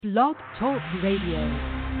Blog Talk Radio.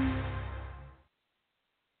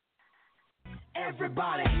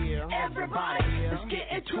 Everybody, let's get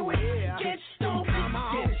into it. Get stoked,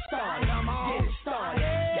 get it started, get it started,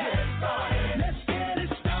 get it started. Let's get it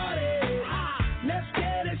started. Let's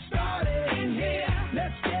get it started in here.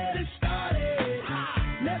 Let's get it started.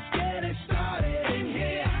 Let's get it started in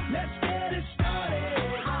here. Let's get it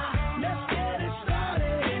started. Let's get it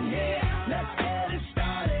started in here. Let's get it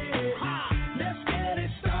started. Let's get it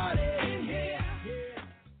started in here.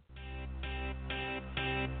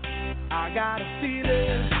 I got a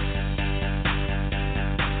feeling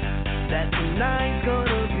that tonight's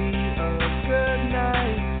gonna be a good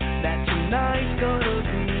night. That tonight's gonna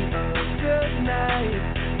be a good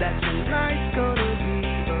night. That tonight's gonna be a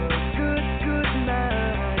good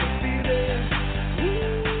night. I feel it.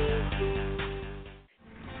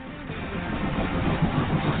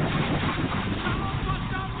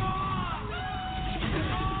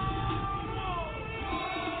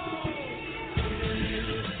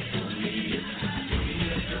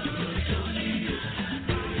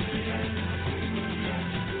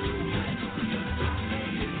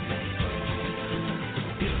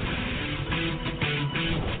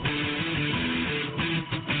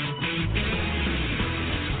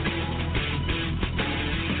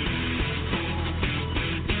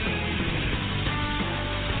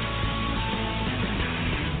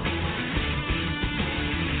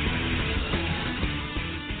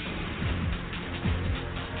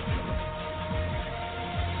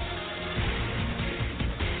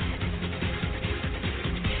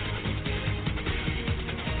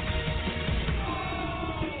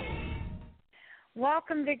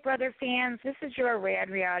 Welcome, Big Brother fans. This is your Rad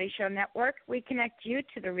Reality Show Network. We connect you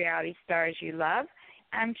to the reality stars you love.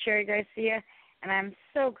 I'm Sherry Garcia, and I'm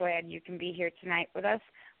so glad you can be here tonight with us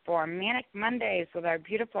for Manic Mondays with our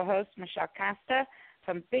beautiful host, Michelle Costa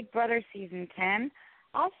from Big Brother Season 10,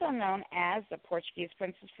 also known as the Portuguese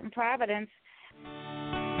Princess from Providence.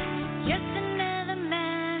 Just another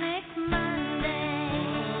manic Monday.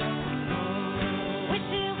 Wish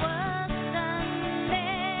it was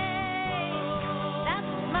Sunday. That's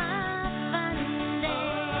my fun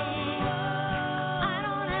day. I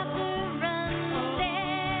don't have to run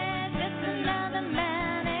there. Just another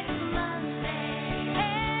manic Monday.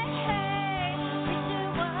 Hey, hey. Wish it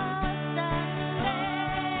was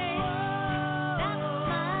Sunday. That's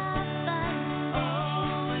my fun day.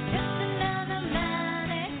 Just another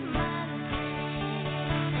manic Monday.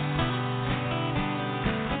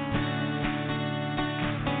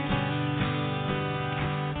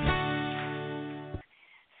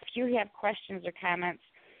 If you have questions or comments,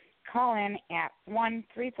 call in at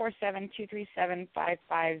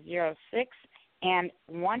 1-347-237-5506. And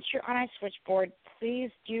once you're on our switchboard,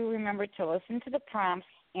 please do remember to listen to the prompts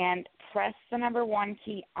and press the number 1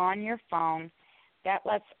 key on your phone. That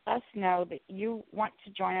lets us know that you want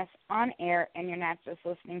to join us on air and you're not just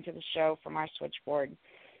listening to the show from our switchboard.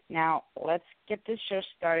 Now, let's get this show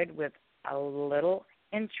started with a little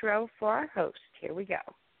intro for our host. Here we go.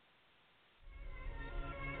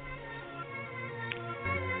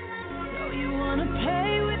 So you wanna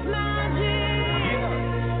play with magic?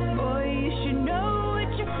 Boy, you should know what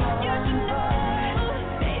you should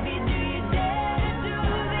know. Baby, do you dare to do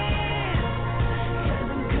this? 'Cause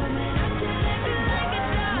I'm coming at you like a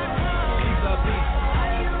dog.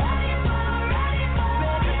 Are you ready for it?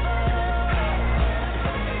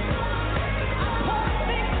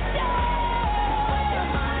 Perfect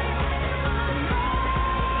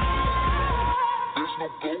There's no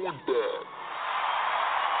going back.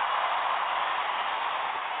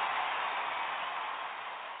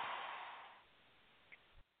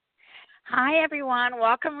 Hi, everyone.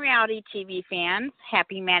 Welcome, reality TV fans.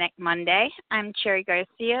 Happy Manic Monday. I'm Cherry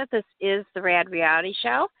Garcia. This is the Rad Reality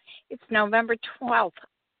Show. It's November 12th,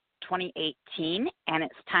 2018, and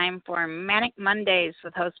it's time for Manic Mondays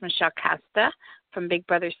with host Michelle Costa from Big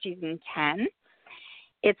Brother Season 10.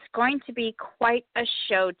 It's going to be quite a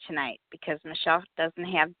show tonight because Michelle doesn't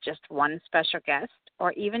have just one special guest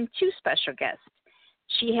or even two special guests.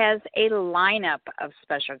 She has a lineup of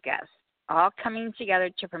special guests, all coming together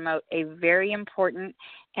to promote a very important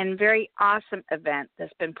and very awesome event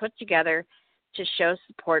that's been put together to show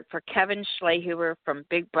support for Kevin SCHLEHUBER from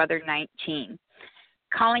Big Brother 19.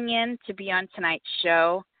 Calling in to be on tonight's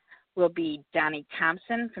show will be Donny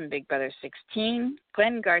Thompson from Big Brother 16,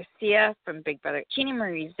 Glenn Garcia from Big Brother,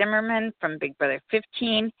 GinaMarie Zimmerman from Big Brother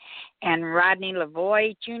 15, and RODNEY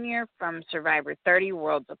LaVOIE JR from Survivor 30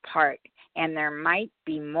 Worlds Apart. And there might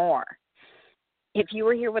be more. If you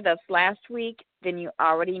were here with us last week, then you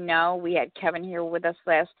already know we had Kevin here with us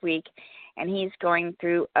last week, and he's going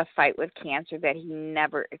through a fight with cancer that he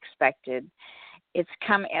never expected. It's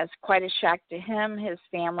come as quite a shock to him, his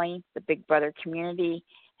family, the Big Brother community,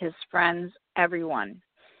 his friends, everyone.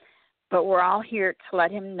 But we're all here to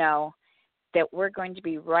let him know that we're going to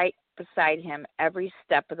be right beside him every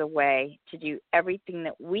step of the way to do everything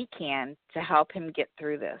that we can to help him get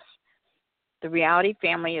through this. The reality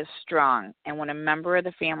family is strong, and when a member of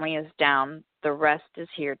the family is down, the rest is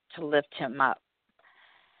here to lift him up.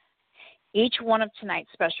 Each one of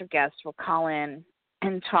tonight's special guests will call in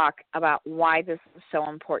and talk about why this is so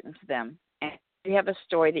important to them. And if you have a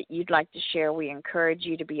story that you'd like to share, we encourage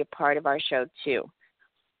you to be a part of our show too.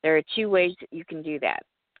 There are two ways that you can do that.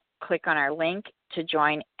 Click on our link to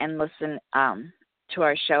join and listen to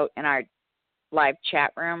our show in our live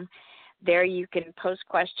chat room. There you can post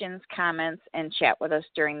questions, comments, and chat with us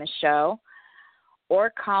during the show,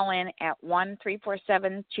 or call in at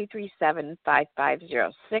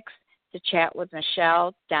 1-347-237-5506 to chat with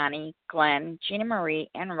Michelle, Donny, Glenn, GinaMarie,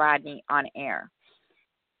 and Rodney on air.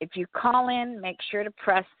 If you call in, make sure to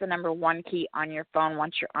press the number 1 key on your phone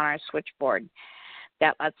once you're on our switchboard.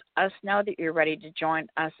 That lets us know that you're ready to join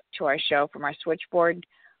us to our show from our switchboard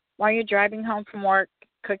while you're driving home from work,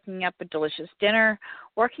 cooking up a delicious dinner,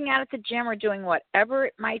 working out at the gym, or doing whatever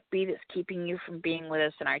it might be that's keeping you from being with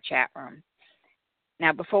us in our chat room.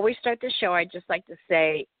 Now, before we start the show, I'd just like to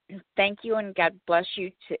say thank you and God bless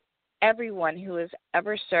you to everyone who has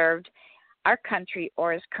ever served our country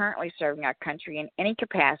or is currently serving our country in any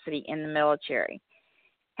capacity in the military.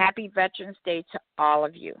 Happy Veterans Day to all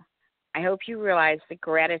of you. I hope you realize the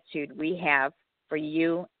gratitude we have for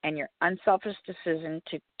you and your unselfish decision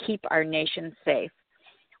to keep our nation safe.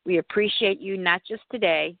 We appreciate you not just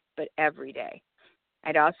today, but every day.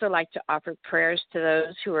 I'd also like to offer prayers to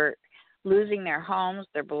those who are losing their homes,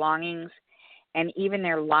 their belongings, and even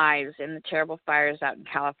their lives in the terrible fires out in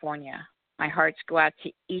California. My hearts go out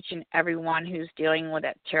to each and every one who's dealing with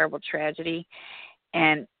that terrible tragedy,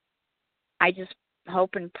 and I just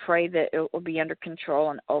hope and pray that it will be under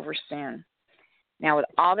control and over soon. Now, with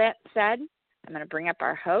all that said, I'm going to bring up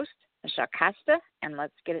our host, Michelle COSTA, and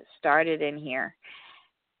let's get it started in here.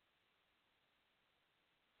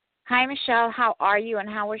 Hi, Michelle. How are you, and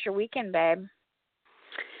how was your weekend, babe?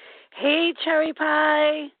 Hey, Cherry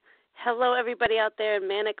Pie. Hello, everybody out there in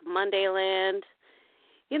Manic Monday land.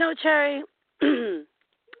 You know, Cherry,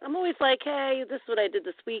 I'm always like, hey, this is what I did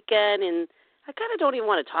this weekend, and I kind of don't even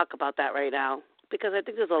want to talk about that right now because I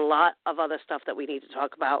think there's a lot of other stuff that we need to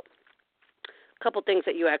talk about. A couple things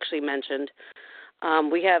that you actually mentioned.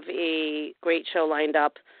 We have a great show lined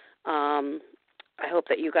up. I hope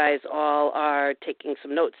that you guys all are taking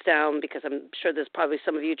some notes down because I'm sure there's probably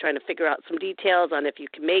some of you trying to figure out some details on if you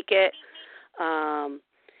can make it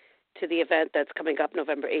to the event that's coming up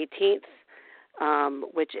November 18th,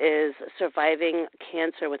 which is Surviving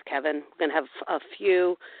Cancer with Kevin. We're going to have a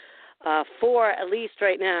few, 4 at least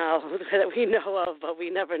right now that we know of, but we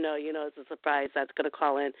never know. You know, it's a surprise that's going to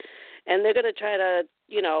call in. And they're going to try to,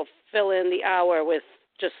 you know, fill in the hour with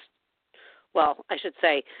just, well, I should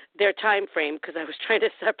say their time frame because I was trying to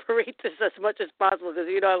separate this as much as possible because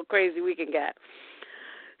you know how crazy we can get.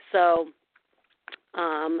 So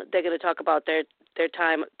they're going to talk about their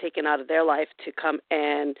time taken out of their life to come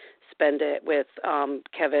and spend it with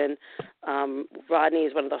Kevin. Rodney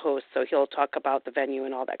is one of the hosts, so he'll talk about the venue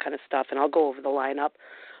and all that kind of stuff, and I'll go over the lineup.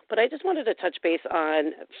 But I just wanted to touch base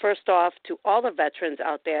on, first off, to all the veterans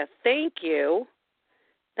out there, thank you.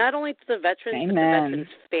 Not only to the veterans, Amen. but the veterans'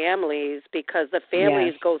 families, because the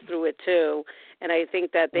families go through it too. And I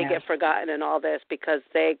think that they get forgotten in all this because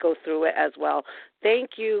they go through it as well.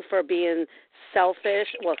 Thank you for being selfless,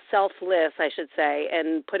 I should say,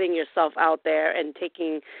 and putting yourself out there and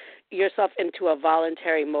taking yourself into a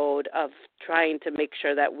voluntary mode of trying to make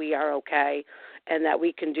sure that we are okay and that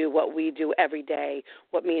we can do what we do every day,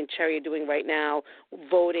 what me and Cherry are doing right now,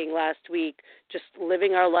 voting last week, just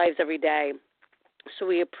living our lives every day. So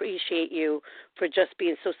we appreciate you for just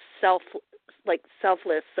being so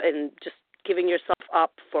selfless and just giving yourself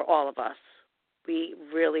up for all of us. We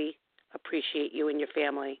really appreciate you and your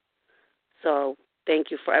family. So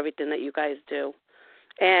thank you for everything that you guys do.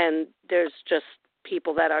 And there's just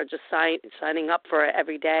people that are just signing up for it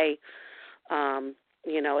every day.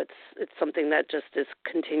 You know, it's something that just is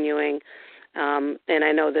continuing. And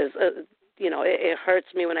I know there's, it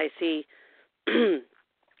hurts me when I see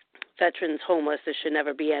veterans homeless. There should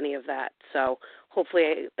never be any of that. So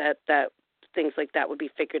hopefully that things like that would be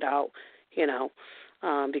figured out, you know,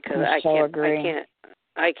 because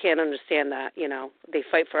I can't understand that, you know. They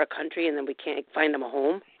fight for our country and then we can't find them a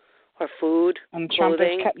home or food, and clothing.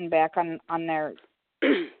 Trump is cutting back on their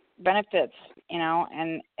benefits,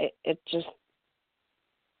 and it just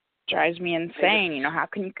drives me insane. How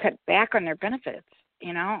can you cut back on their benefits?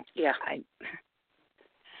 Yeah.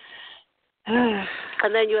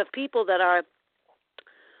 And then you have people that are,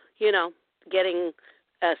 getting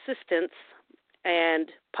assistance and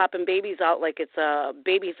popping babies out like it's a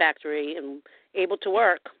baby factory and able to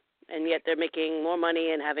work, and yet they're making more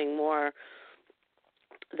money and having more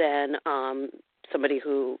than somebody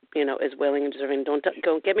who, is willing and deserving.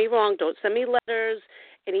 Don't get me wrong. Don't send me letters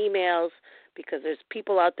and emails, because there's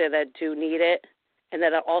people out there that do need it and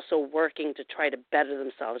that are also working to try to better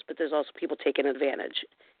themselves, but there's also people taking advantage.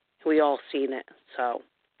 We all seen it. So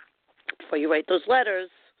before you write those letters,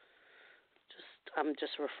 I'm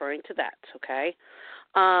just referring to that, okay?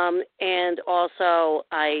 And also,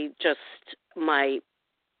 my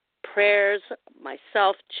prayers,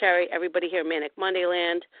 myself, Cherry, everybody here in Manic Monday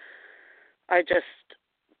Land, are just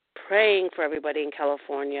praying for everybody in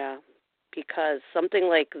California, because something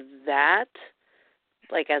like that,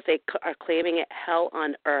 like as they are claiming it, hell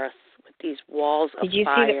on earth with these walls of fire. Did you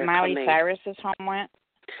see that Miley Cyrus's home went?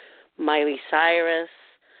 Miley Cyrus,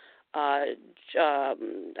 I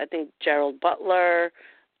think Gerald Butler,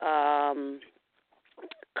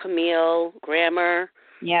 Camille Grammer.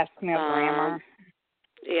 Yes, Camille Grammer.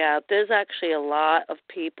 Yeah, there's actually a lot of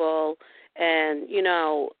people, and,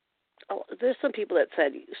 there's some people that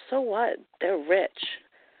said, so what? They're rich.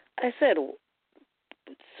 I said,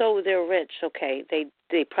 so they're rich. Okay,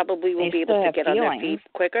 they probably will be able to get on their feet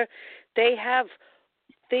quicker. They have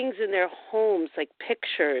things in their homes, like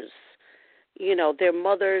pictures, their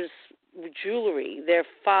mother's jewelry, their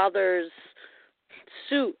father's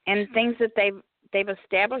suit, and things that they've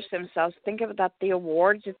established themselves. Think about the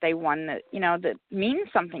awards that they won that that mean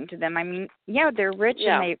something to them. I mean, yeah, they're rich,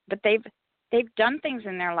 but they've done things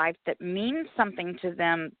in their life that mean something to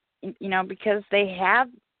them, because they have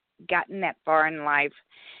gotten that far in life.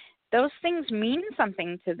 Those things mean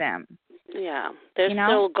something to them. Yeah, they're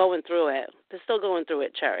still going through it. They're still going through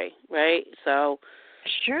it, Cherry, right? So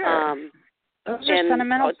sure. Those are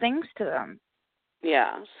sentimental things to them.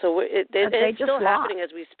 Yeah, so it's still happening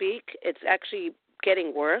as we speak. It's actually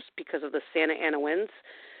getting worse because of the Santa Ana winds.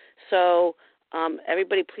 So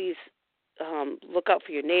everybody, please look out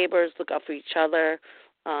for your neighbors, look out for each other.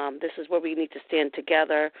 This is where we need to stand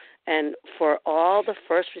together. And for all the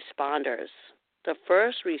first responders,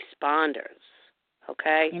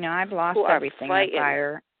 okay? I've lost everything in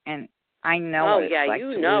fire, and I know what it's like to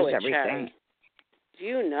lose everything. Cherry.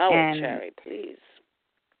 You know it, Cherry, please.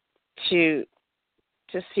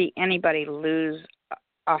 To see anybody lose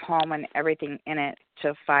a home and everything in it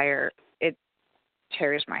to fire, it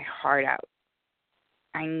tears my heart out.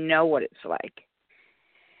 I know what it's like.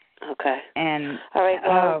 Okay. And all right,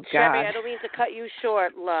 well, oh, Cherry, God. I don't mean to cut you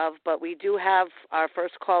short, love, but we do have our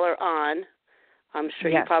first caller on. I'm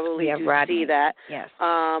sure you probably do Rodney. See that. Yes.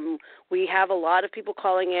 We have a lot of people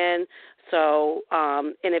calling in. So,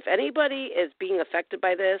 and if anybody is being affected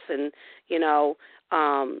by this and,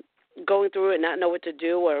 going through it and not know what to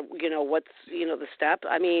do or, what's, the step,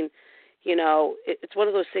 I mean, it's one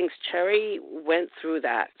of those things. Cherry went through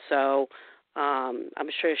that. So I'm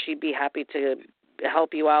sure she'd be happy to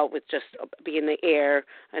help you out with just being the ear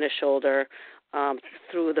and a shoulder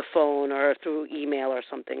through the phone or through email or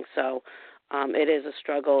something. So it is a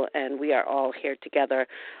struggle, and we are all here together.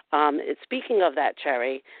 Speaking of that,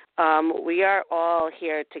 Cherry, we are all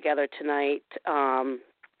here together tonight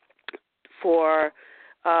for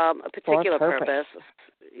a particular purpose.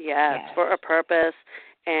 Yes, for a purpose.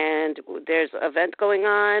 And there's an event going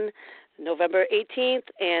on November 18th,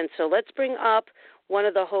 and so let's bring up one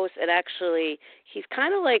of the hosts, and actually he's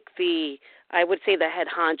kind of like I would say the head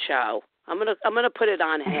honcho. I'm gonna put it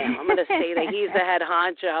on him. I'm gonna say that he's the head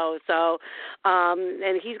honcho. So,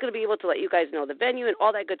 and he's gonna be able to let you guys know the venue and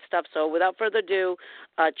all that good stuff. So, without further ado,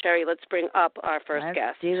 Cherry, let's bring up our first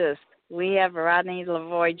guest. Let's do this. We have Rodney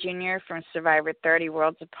LaVoie Jr. from Survivor 30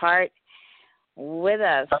 Worlds Apart with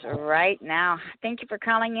us right now. Thank you for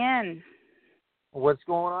calling in. What's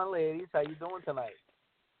going on, ladies? How you doing tonight?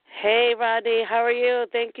 Hey, Rodney. How are you?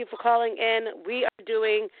 Thank you for calling in. We are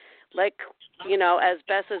doing as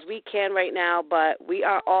best as we can right now, but we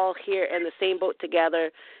are all here in the same boat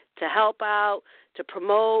together to help out, to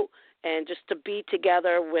promote, and just to be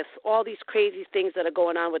together with all these crazy things that are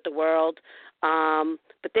going on with the world.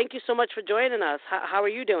 But thank you so much for joining us. How are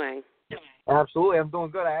you doing? Absolutely. I'm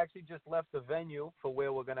doing good. I actually just left the venue for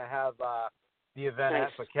where we're going to have the event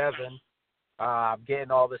at for Kevin.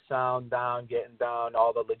 Getting all the sound down, getting down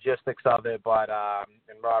all the logistics of it, but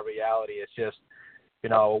in raw reality, it's just,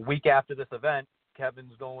 a week after this event,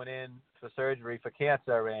 Kevin's going in for surgery for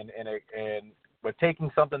cancer, and we're taking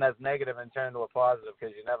something that's negative and turning to a positive,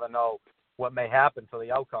 because you never know what may happen for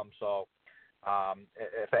the outcome. So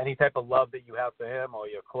if any type of love that you have for him or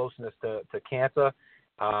your closeness to cancer,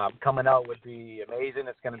 coming out would be amazing.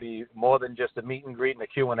 It's going to be more than just a meet and greet and a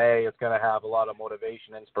Q&A. It's going to have a lot of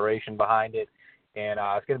motivation, inspiration behind it, and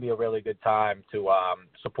it's going to be a really good time to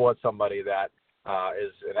support somebody that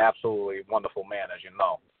is an absolutely wonderful man, as you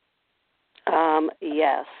know.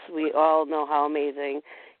 Yes, we all know how amazing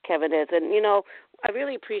Kevin is. And, I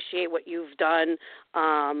really appreciate what you've done,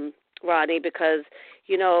 Rodney, because,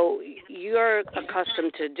 you're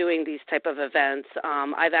accustomed to doing these type of events.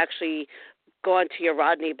 I've actually gone to your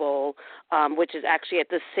Rodney Bowl, which is actually at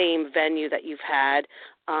the same venue that you've had.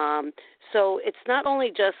 So it's not only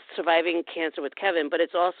just surviving cancer with Kevin, but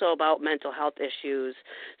it's also about mental health issues.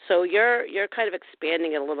 So you're kind of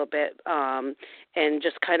expanding it a little bit and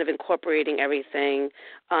just kind of incorporating everything.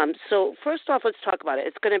 So first off, let's talk about it.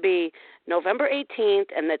 It's going to be November 18th,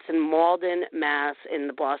 and that's in Malden, Mass, in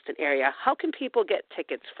the Boston area. How can people get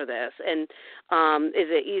tickets for this? And is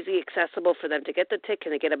it easy, accessible for them to get the ticket?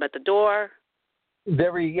 Can they get them at the door? It's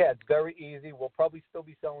very easy. We'll probably still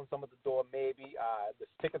be selling some at the door, maybe. The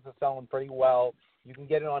tickets are selling pretty well. You can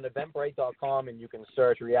get it on Eventbrite.com, and you can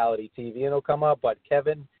search reality TV, and it'll come up. But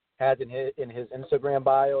Kevin has in his Instagram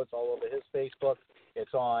bio. It's all over his Facebook.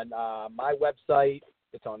 It's on my website.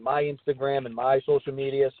 It's on my Instagram and my social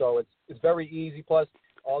media. So it's very easy. Plus,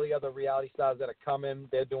 all the other reality stars that are coming,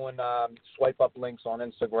 they're doing swipe up links on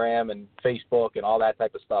Instagram and Facebook and all that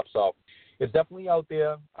type of stuff. So it's definitely out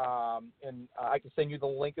there, and I can send you the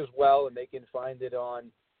link as well, and they can find it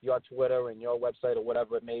on your Twitter and your website or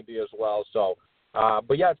whatever it may be as well. So,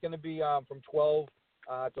 but yeah, it's going to be from 12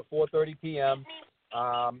 to 4:30 p.m.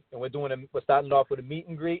 And we're starting off with a meet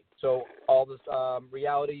and greet. So all this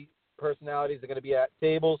reality personalities are going to be at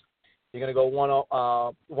tables. You're going to go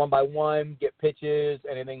one by one, get pictures,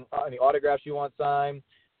 any autographs you want signed,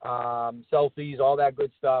 selfies, all that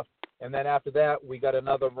good stuff. And then after that, we got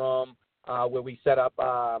another room where we set up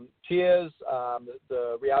chairs.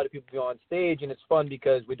 The reality people go on stage, and it's fun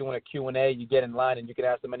because we're doing a Q&A. You get in line, and you can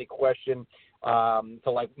ask them any question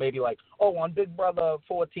to maybe on Big Brother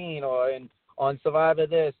 14 or on Survivor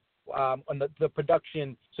this, on the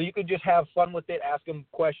production. So you could just have fun with it, ask them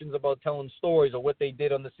questions about telling stories or what they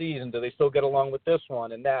did on the season. Do they still get along with this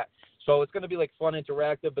one and that? So it's going to be fun,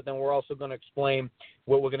 interactive, but then we're also going to explain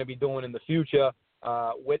what we're going to be doing in the future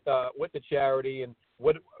with the charity and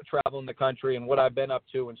what traveling the country and what I've been up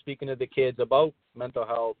to and speaking to the kids about mental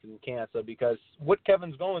health and cancer, because what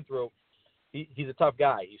Kevin's going through, he's a tough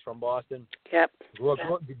guy. He's from Boston. Yep.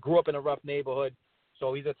 Grew up in a rough neighborhood,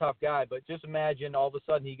 so he's a tough guy. But just imagine all of a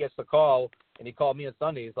sudden he gets the call, and he called me on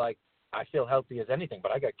Sunday. He's like, I feel healthy as anything,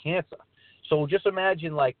 but I got cancer. So just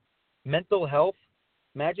imagine mental health.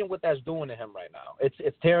 Imagine what that's doing to him right now.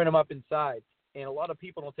 It's tearing him up inside. And a lot of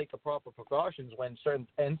people don't take the proper precautions when certain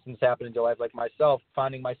incidents happen in your life, like myself,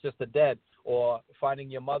 finding my sister dead or finding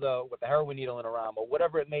your mother with a heroin needle in her arm or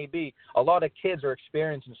whatever it may be. A lot of kids are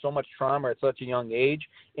experiencing so much trauma at such a young age,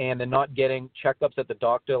 and they're not getting checkups at the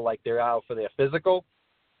doctor like they're out for their physical,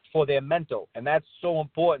 for their mental. And that's so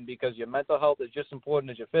important because your mental health is just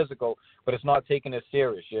important as your physical, but it's not taken as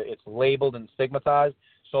serious. It's labeled and stigmatized.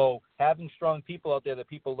 So having strong people out there that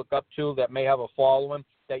people look up to that may have a following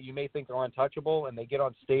that you may think are untouchable, and they get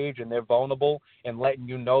on stage and they're vulnerable and letting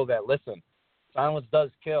you know that, listen, silence does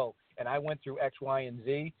kill. And I went through X, Y, and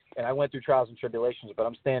Z, and I went through trials and tribulations, but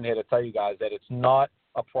I'm standing here to tell you guys that it's not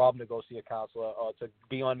a problem to go see a counselor or to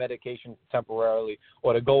be on medication temporarily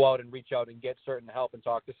or to go out and reach out and get certain help and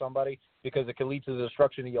talk to somebody, because it can lead to the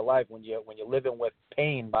destruction of your life when you're living with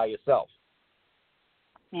pain by yourself.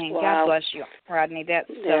 And wow. God bless you, Rodney. That's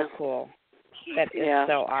so cool. That is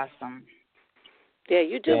so awesome. Yeah,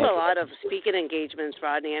 you do a lot of speaking engagements,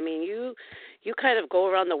 Rodney. I mean, you kind of go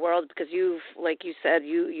around the world because you've, like you said,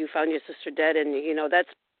 you found your sister dead, and that's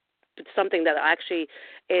something that actually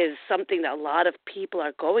is something that a lot of people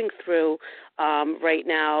are going through right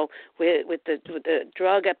now with the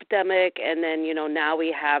drug epidemic, and then now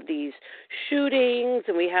we have these shootings,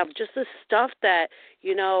 and we have just this stuff that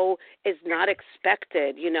is not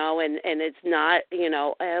expected, and it's not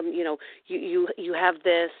you have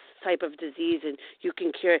this type of disease and you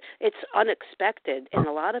can cure it. It's unexpected, and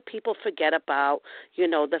a lot of people forget about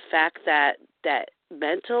the fact that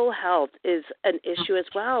mental health is an issue as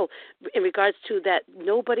well in regards to that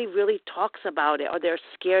nobody really talks about it, or they're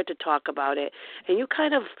scared to talk about it. And you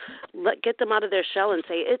kind of get them out of their shell and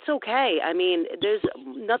say, it's okay. I mean, there's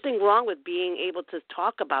nothing wrong with being able to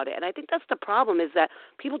talk about it. And I think that's the problem, is that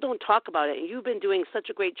people don't talk about it. And you've been doing such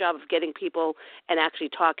a great job of getting people and actually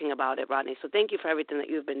talking about it, Rodney. So thank you for everything that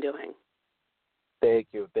you've been doing. Thank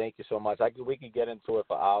you so much. We could get into it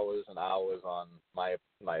for hours and hours on my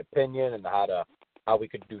opinion and how we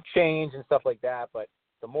could do change and stuff like that. But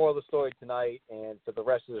the moral of the story tonight, and for the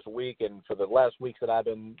rest of this week, and for the last weeks that I've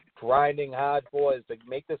been grinding hard for, is to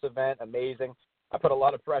make this event amazing. I put a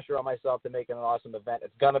lot of pressure on myself to make it an awesome event.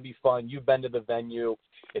 It's gonna be fun. You've been to the venue.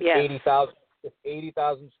 It's 80,000. It's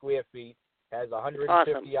 80,000 square feet. Has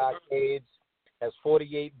 150 arcades. Has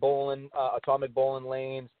 48 atomic bowling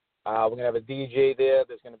lanes. We're going to have a DJ there.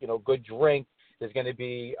 There's going to be good drink. There's going to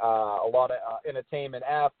be a lot of entertainment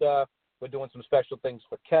after. We're doing some special things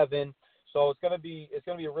for Kevin. So it's going to be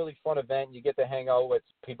a really fun event. You get to hang out with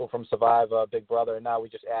people from Survivor, Big Brother, and now we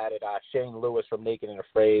just added Shane Lewis from Naked and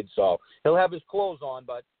Afraid. So he'll have his clothes on,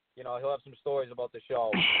 but he'll have some stories about the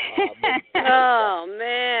show. Oh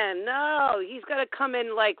man, no! He's got to come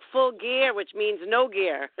in like full gear, which means no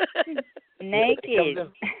gear. Naked.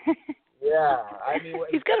 Yeah, I mean,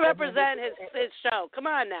 he's got to represent his show. Come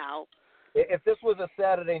on now. If this was a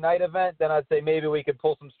Saturday night event, then I'd say maybe we could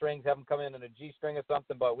pull some strings, have him come in a G-string or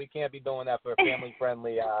something, but we can't be doing that for a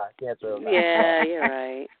family-friendly cancer event. Yeah, you're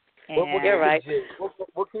right. You're right.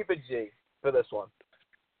 We'll keep it G for this one.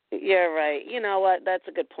 You're right. You know what? That's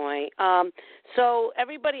a good point. So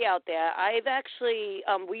everybody out there, I've actually,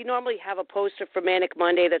 we normally have a poster for Manic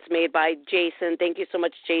Monday that's made by Jason. Thank you so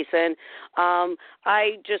much, Jason.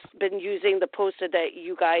 I just been using the poster that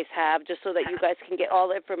you guys have just so that you guys can get all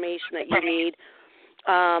the information that you need.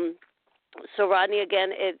 So, Rodney,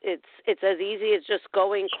 again, it's as easy as just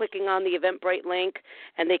clicking on the Eventbrite link,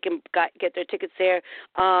 and they can get their tickets there.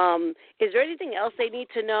 Is there anything else they need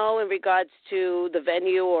to know in regards to the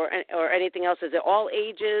venue or anything else? Is it all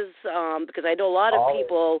ages? Because I know a lot of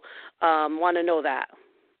people want to know that.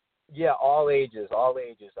 Yeah, all ages.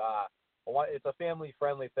 It's a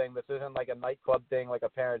family-friendly thing. This isn't like a nightclub thing, like a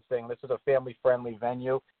parents thing. This is a family-friendly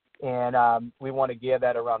venue. And we want to gear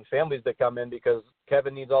that around families that come in because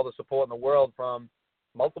Kevin needs all the support in the world from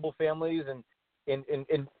multiple families. And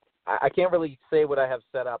I can't really say what I have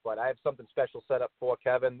set up, but I have something special set up for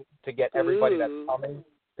Kevin to get everybody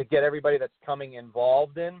that's coming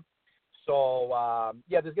involved in. So,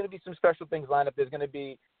 there's going to be some special things lined up. There's going to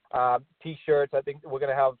be T-shirts. I think we're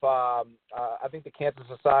going to have, I think the Cancer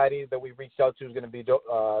Society that we reached out to is going to be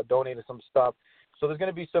donating some stuff. So there's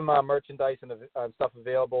going to be some merchandise and stuff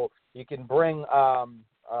available. You can bring, an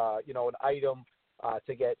item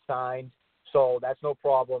to get signed. So that's no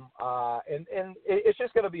problem. And it's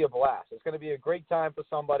just going to be a blast. It's going to be a great time for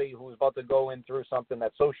somebody who's about to go in through something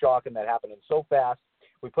that's so shocking that happened so fast.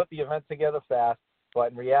 We put the event together fast,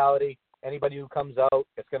 but in reality, anybody who comes out,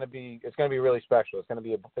 it's going to be really special. It's going to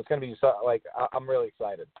be like I'm really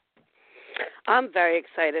excited. I'm very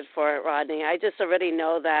excited for it, Rodney. I just already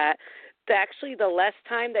know that. Actually, the less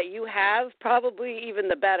time that you have, probably even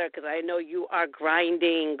the better, because I know you are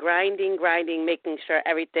grinding, making sure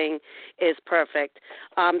everything is perfect.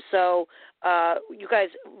 So you guys,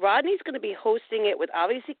 Rodney's going to be hosting it with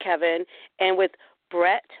obviously Kevin and with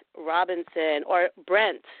Brett Robinson, or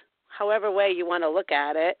Brent, however way you want to look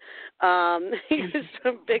at it. He's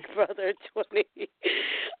from Big Brother 20.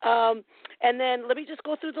 And then let me just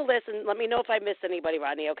go through the list and let me know if I missed anybody,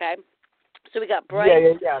 Rodney, okay? So we got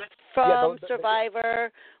Bryce from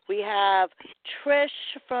Survivor. We have Trish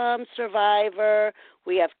from Survivor.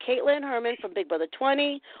 We have Caitlin Herman from Big Brother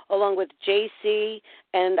 20, along with JC.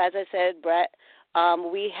 And as I said, Brett.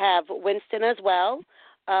 We have Winston as well.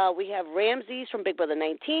 We have Ramses from Big Brother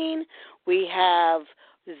 19. We have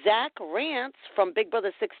Zach Rance from Big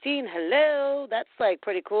Brother 16. Hello. That's like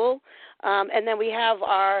pretty cool. And then we have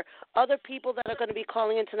our other people that are going to be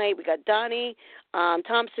calling in tonight. We got Donny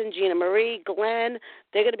Thompson, GinaMarie, Glenn.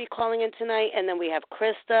 They're going to be calling in tonight. And then we have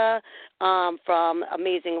Krista from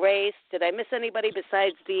Amazing Race. Did I miss anybody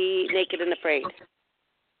besides the Naked and Afraid?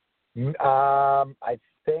 I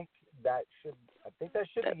think that should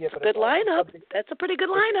be it. Good lineup. That's a pretty good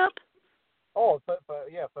lineup. Oh, for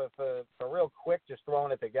real quick, just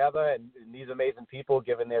throwing it together, and these amazing people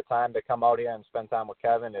giving their time to come out here and spend time with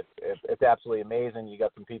Kevin. It's absolutely amazing. You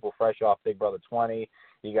got some people fresh off Big Brother 20.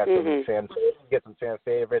 You got some fan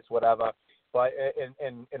favorites, whatever. But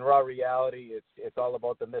in raw reality, it's all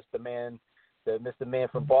about the Mr. Man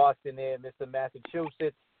from Boston there, Mr.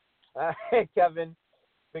 Massachusetts, Kevin,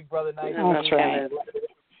 Big Brother 19. That's right.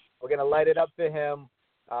 We're gonna light it up for him.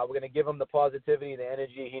 We're going to give him the positivity, the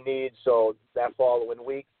energy he needs, so that following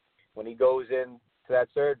week, when he goes in to that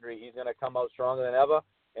surgery, he's going to come out stronger than ever.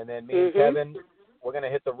 And then me and Kevin, we're going to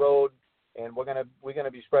hit the road, and we're going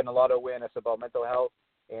to be spreading a lot of awareness about mental health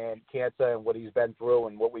and cancer and what he's been through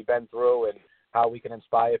and what we've been through and how we can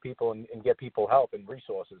inspire people and get people help and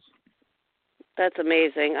resources. That's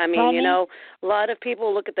amazing. I mean, Rodney? you know, a lot of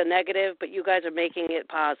people look at the negative, but you guys are making it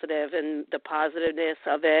positive, and the positiveness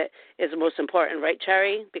of it is the most important, right,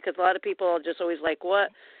 Cherry? Because a lot of people are just always like, what?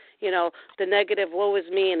 You know, the negative, woe is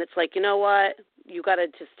me, and it's like, you know what? You got to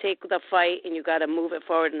just take the fight, and you got to move it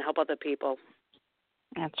forward and help other people.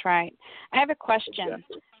 That's right. I have a question.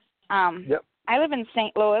 Yep. I live in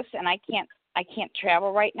St. Louis, and I can't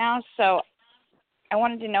travel right now, so I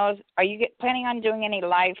wanted to know, are you planning on doing any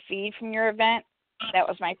live feed from your event? That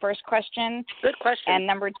was my first question. Good question. And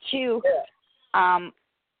number two,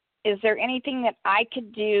 is there anything that I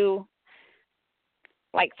could do,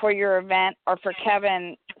 like for your event or for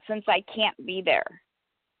Kevin, since I can't be there?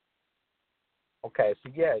 Okay, so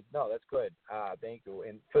no, that's good. Thank you.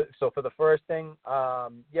 And for the first thing,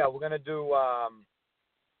 we're gonna do.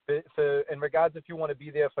 So in regards, if you want to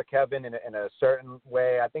be there for Kevin in a certain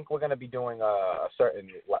way, I think we're going to be doing a certain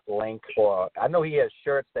link, or I know he has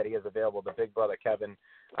shirts that he has available. The Big Brother Kevin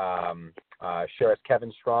shirts,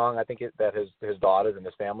 Kevin Strong. I think that his daughters and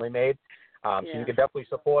his family made. So you can definitely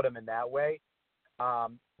support him in that way.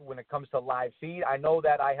 When it comes to live feed, I know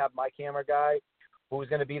that I have my camera guy who's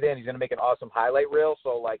going to be there, and he's going to make an awesome highlight reel.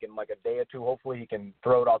 So like in like a day or two, hopefully he can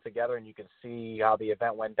throw it all together, and you can see how the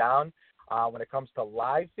event went down. When it comes to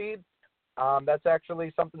live feed, that's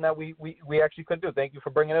actually something that we actually could do. Thank you for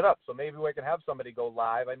bringing it up. So maybe we can have somebody go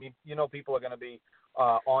live. I mean, you know, people are going to be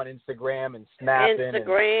on Instagram and snapping.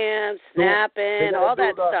 Snapping, all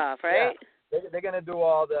that stuff, right? Yeah, they're going to do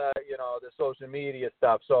all the, you know, the social media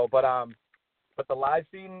stuff. So, but the live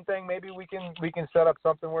feeding thing, maybe we can set up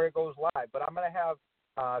something where it goes live. But I'm going to have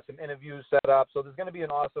some interviews set up. So there's going to be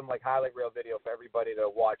an awesome like highlight reel video for everybody to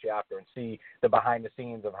watch after and see the behind the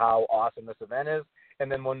scenes of how awesome this event is.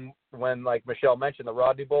 And then when like Michelle mentioned, the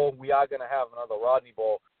Rodney Bowl, we are going to have another Rodney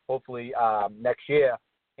Bowl hopefully next year.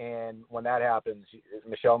 And when that happens,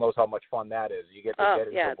 Michelle knows how much fun that is. You get to get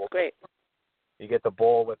into the bowl. It's great. You get the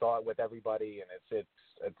bowl with everybody, and it's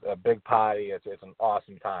a big party. It's an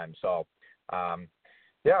awesome time. So.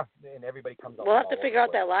 Yeah, and everybody comes up. We'll have to figure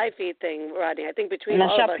out that live feed thing, Rodney. I think between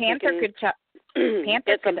Michelle all of us, Panther could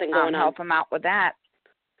help him out with that.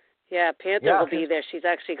 Yeah, Panther will be there. She's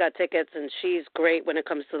actually got tickets, and she's great when it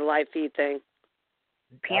comes to the live feed thing.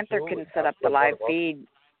 Panther can set up the live feed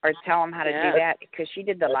or tell him how to do that, because she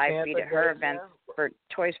did the live feed at her events for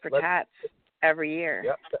Toys for Tots every year.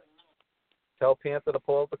 Yep. Tell Panther to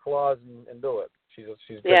pull out the claws and do it. She's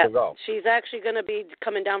good to go. She's actually going to be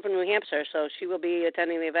coming down from New Hampshire, so she will be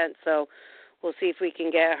attending the event. So we'll see if we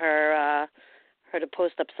can get her to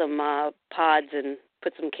post up some pods and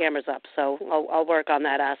put some cameras up. So I'll work on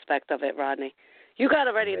that aspect of it, Rodney. You got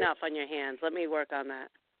already enough on your hands. Let me work on that.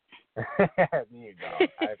 There you go.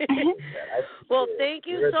 I appreciate that. Well, thank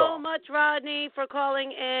you so much, Rodney, for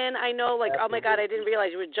calling in. I know, oh my God, I didn't realize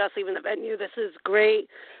you were just leaving the venue. This is great.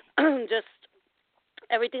 Just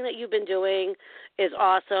everything that you've been doing is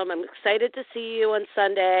awesome. I'm excited to see you on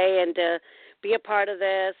Sunday and to be a part of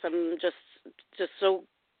this. I'm just so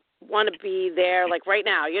want to be there, right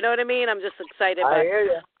now. You know what I mean? I'm just excited. I hear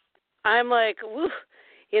you. I'm like, woo.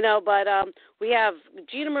 But we have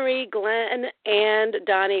GinaMarie, Glenn, and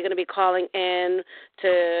Donny going to be calling in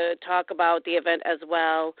to talk about the event as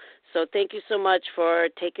well. So thank you so much for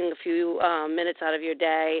taking a few minutes out of your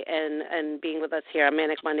day and being with us here on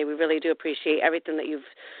Manic Monday. We really do appreciate everything that you've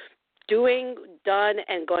done,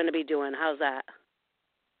 and going to be doing. How's that?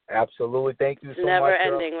 Absolutely. Thank you so much. Never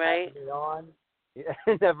ending, right?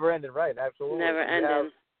 Yeah, never ending, right? Absolutely. Never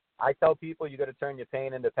ending. I tell people you got to turn your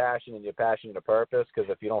pain into passion and your passion into purpose,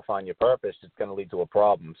 because if you don't find your purpose, it's going to lead to a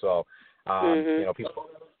problem. So, people.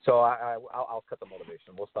 So I'll cut the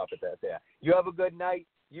motivation. We'll stop at that there. You have a good night.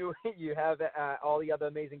 You have all the other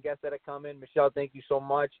amazing guests that are coming. Michelle, thank you so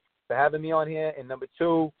much for having me on here. And number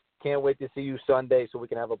 2, can't wait to see you Sunday so we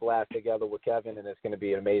can have a blast together with Kevin, and it's going to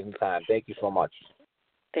be an amazing time. Thank you so much.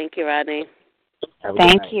 Thank you, Rodney.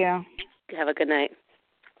 Thank you. Have a good night.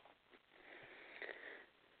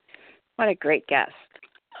 What a great guest.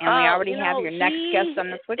 And we already have your next guest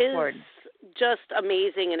on the switchboard. Just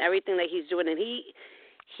amazing in everything that he's doing, and he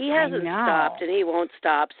hasn't stopped, and he won't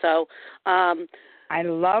stop. So I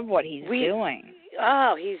love what he's doing.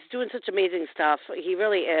 Oh, he's doing such amazing stuff. He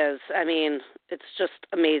really is. I mean, it's just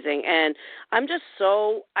amazing. And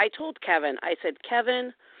I told Kevin, I said,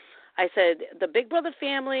 Kevin, the Big Brother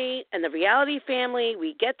family and the reality family,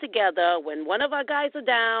 we get together when one of our guys are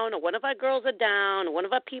down, or one of our girls are down, or one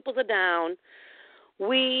of our peoples are down.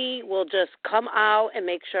 We will just come out and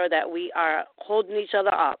make sure that we are holding each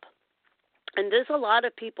other up. And there's a lot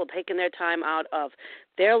of people taking their time out of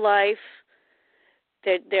their life.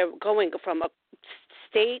 They're going from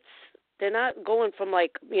states They're not going from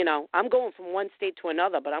I'm going from one state to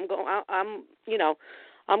another, but I'm going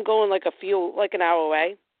like an hour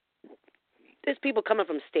away. There's people coming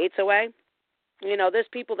from states away. There's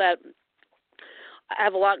people that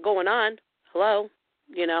have a lot going on. Hello,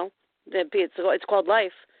 it's called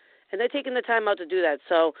life, and they're taking the time out to do that.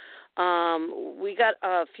 So we got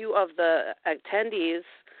a few of the attendees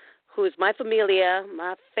who's my familia,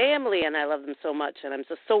 my family, and I love them so much, and I'm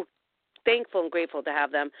just so thankful and grateful to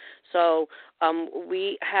have them. So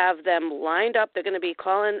we have them lined up. They're going to be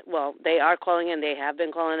calling. Well, they are calling in. They have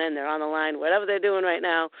been calling in. They're on the line, whatever they're doing right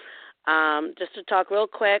now, just to talk real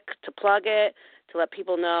quick, to plug it, to let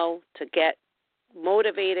people know, to get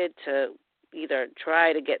motivated to either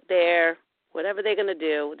try to get there, whatever they're going to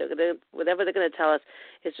do, whatever they're going to tell us.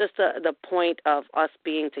 It's just the point of us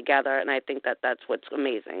being together, and I think that's what's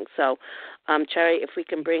amazing. So, Cherry, if we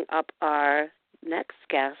can bring up our next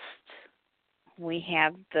guest. We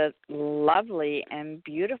have the lovely and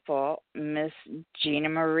beautiful Miss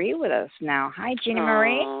GinaMarie with us now. Hi,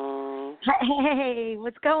 GinaMarie. Hey,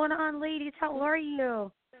 what's going on, ladies? How are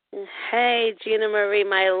you? Hey, GinaMarie,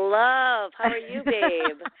 my love. How are you,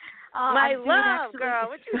 babe? My love, girl.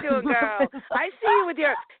 What you doing, girl? I see you with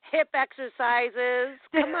your hip exercises.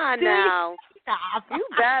 Come on now. Stop. You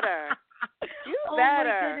better. You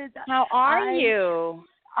better. How are you?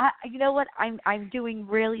 You know what? I'm doing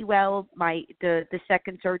really well. The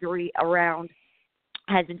second surgery around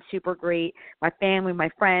has been super great. My family, my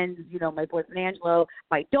friends, my boyfriend Angelo,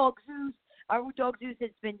 my dog Zeus. Our dog Zeus has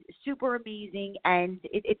been super amazing, and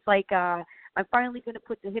it's like I'm finally going to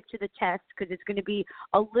put the hip to the test because it's going to be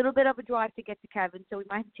a little bit of a drive to get to Kevin, so we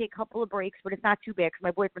might have to take a couple of breaks, but it's not too bad because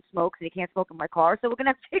my boyfriend smokes and he can't smoke in my car, so we're going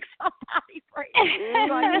to have to take some body breaks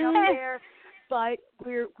driving up there. But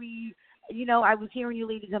I was hearing you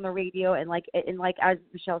ladies on the radio, and like as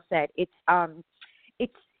Michelle said, it's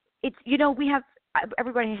we have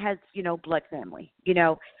everybody has blood family,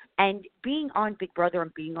 and being on Big Brother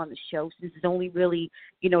and being on the show, since it's only really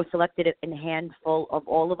selected a handful of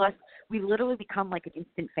all of us, we literally become like an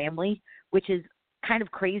instant family, which is kind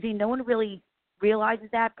of crazy. No one really realizes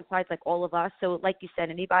that besides like all of us. So like you said,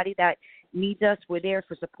 anybody that needs us, we're there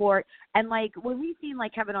for support. And like when we seen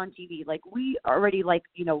like Kevin on TV, like we already loved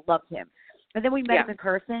him. And then we met him in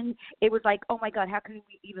person. It was like, oh my God, how can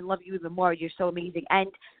we even love you even more? You're so amazing.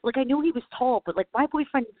 And like I knew he was tall, but like my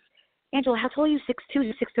boyfriend, Angela, how tall are you?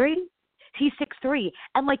 6'2", 6'3"? He's 6'3",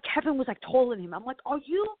 and like Kevin was like taller than him. I'm like, are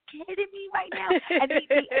you kidding me right now? And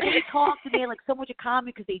they talked, and they had like so much in common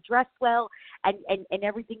because they dress well and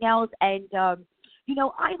everything else. And I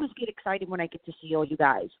always get excited when I get to see all you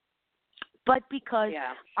guys. But because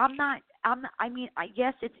yes,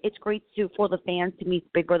 it's great for the fans to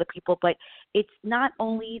meet Big Brother people, but it's not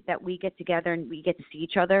only that we get together and we get to see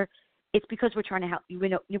each other. It's because we're trying to help.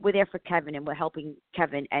 We're there for Kevin, and we're helping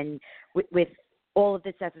Kevin, and with all of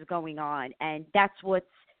this that is going on, and that's what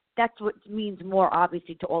means more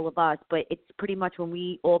obviously to all of us. But it's pretty much when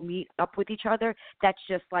we all meet up with each other, that's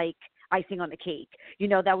just like icing on the cake,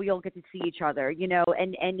 that we all get to see each other,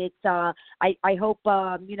 and it's I hope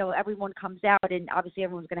everyone comes out, and obviously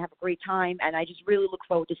everyone's going to have a great time, and I just really look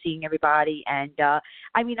forward to seeing everybody. And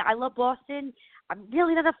I love Boston. I'm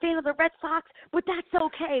really not a fan of the Red Sox, but that's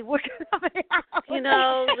okay. We're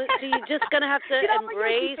you're just going to have to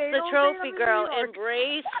embrace the trophy, girl.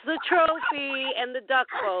 Embrace the trophy and the duck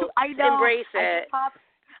boat. I know. Embrace it.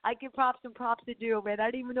 I give props to do, man. I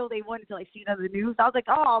didn't even know they won until I seen it on the news. I was like,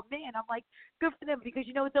 oh, man. I'm like, good for them because,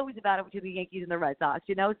 it's always about it between the Yankees and the Red Sox,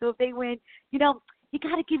 So if they win, you got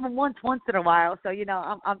to give them once in a while. So,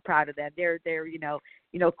 I'm proud of them. They're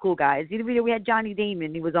cool guys. We had Johnny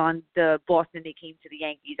Damon. He was on the Boston. They came to the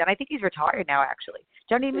Yankees. And I think he's retired now, actually.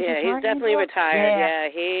 Johnny Damon's retired. He's definitely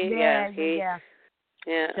retired.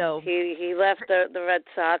 So he left the Red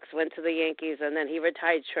Sox, went to the Yankees, and then he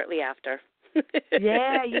retired shortly after. I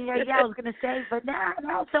was gonna say, but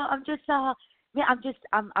no. So I'm just,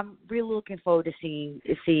 I'm really looking forward to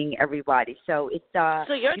seeing everybody. So it's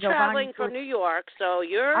So you're traveling from New York. So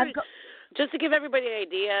you're just to give everybody an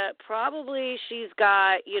idea. Probably she's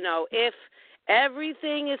got, if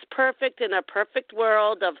everything is perfect in a perfect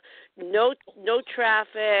world of no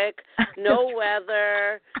traffic, no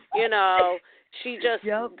weather, she just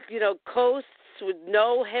coasts with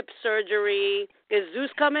no hip surgery. Is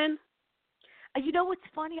Zeus coming? What's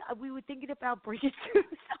funny? We were thinking about bringing Zeus.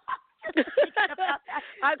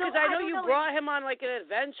 Because I know you brought him on like an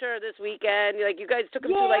adventure this weekend. Like you guys took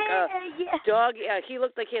him to like a dog. Yeah, he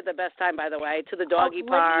looked like he had the best time, by the way, to the doggy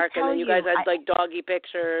park, and then you guys had like doggy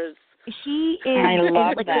pictures. She is. I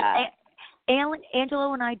love that.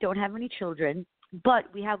 Angelo and I don't have any children,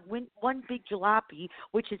 But we have one big jalopy,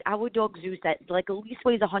 which is our dog Zeus, that like at least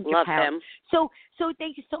weighs 100 Love pounds. him. So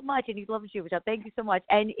thank you so much, and he loves you, Michelle. Thank you so much.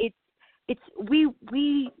 And we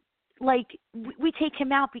take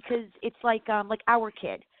him out because it's like our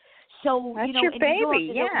kid. So that's you know, your in baby,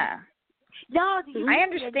 New York, yeah. No, I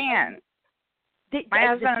understand. My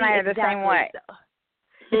husband and I are the same way.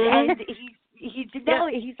 And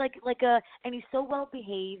he's like a, and he's so well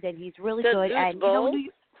behaved, and he's really good. Zeus And bowl?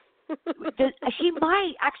 he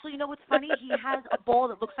might actually. You know what's funny? He has a ball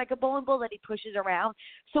that looks like a bowling ball that he pushes around.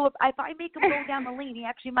 So if I make him go down the lane, he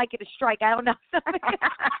actually might get a strike. I don't know.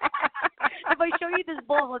 If I show you this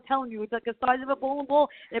ball, I'm telling you, it's like the size of a bowling ball,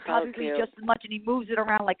 and it probably weighs just as much, and he moves it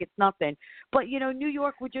around like it's nothing. But you know, New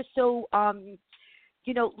York, we're just so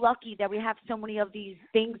you know, lucky that we have so many of these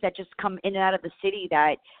things that just come in and out of the city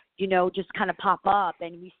that, you know, just kind of pop up,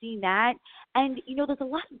 and we've seen that. And you know, there's a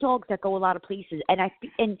lot of dogs that go a lot of places, and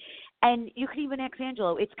and you can even ask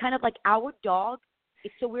Angelo. It's kind of like our dog.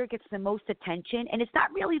 It's so weird, gets the most attention, and it's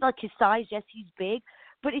not really like his size. Yes, he's big,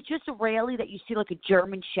 but it's just rarely that you see like a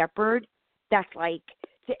German Shepherd that's like,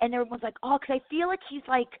 and everyone's like, oh, because I feel like he's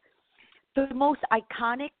like the most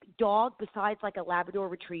iconic dog besides like a Labrador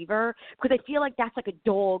Retriever, because I feel like that's like a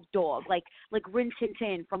dog, like Rin Tin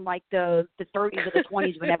Tin from like the 30s or the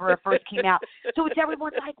 20s whenever it first came out. So it's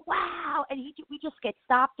everyone's like, wow, and we just get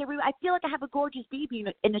stopped everywhere. I feel like I have a gorgeous baby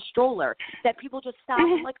in a stroller that people just stop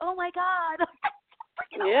and like, oh my God.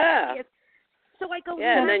 Yeah. So I go.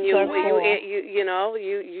 Yeah, and then you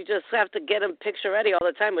just have to get him picture ready all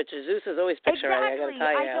the time, which Zeus is always picture ready. I gotta tell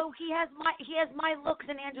you. I go. He has my looks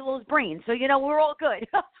and Angelo's brain, so you know we're all good.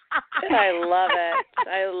 I love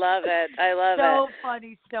it.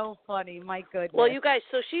 So funny. My goodness. Well, you guys,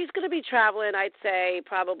 so she's going to be traveling. I'd say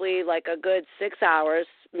probably like a good 6 hours,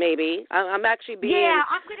 maybe. I'm actually being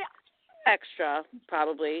I'm gonna extra,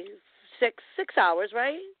 probably 6 hours,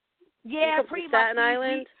 right? Yeah, pretty much. Staten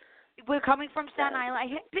Island. We're coming from Staten Island. I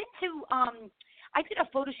had been to I did a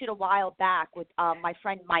photo shoot a while back with my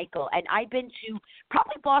friend Michael, and I've been to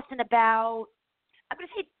probably Boston about, I'm going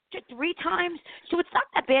to say 3 times. So it's not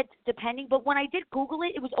that bad depending, but when I did Google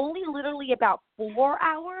it, it was only literally about 4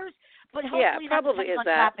 hours. But hopefully probably is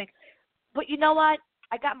that. Traffic. But you know what?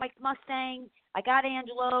 I got my Mustang. I got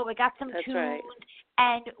Angelo. I got some tunes. Right.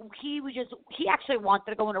 And he actually wanted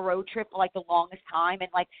to go on a road trip for like the longest time, and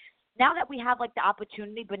like, now that we have like the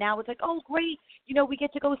opportunity, but now it's like, oh great, you know, we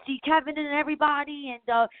get to go see Kevin and everybody, and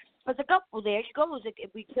I was like, oh well, there you go. It was like,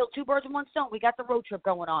 we killed 2 birds with 1 stone. We got the road trip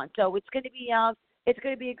going on, so it's gonna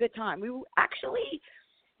be a good time. We actually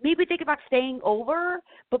maybe think about staying over,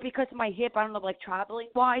 but because of my hip, I don't know, like traveling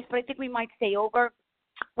wise, but I think we might stay over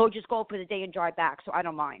or just go for the day and drive back. So I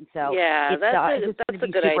don't mind. So yeah, that's a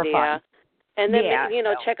good idea. Fun. And then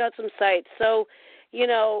check out some sites. So. You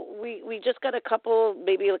know, we just got a couple,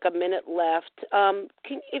 maybe like a minute left.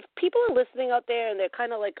 If people are listening out there and they're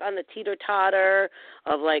kind of like on the teeter-totter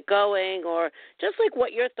of like going, or just like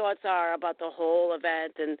what your thoughts are about the whole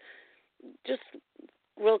event, and just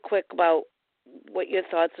real quick about what your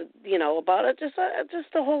thoughts, about it, just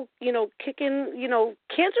the whole, kicking,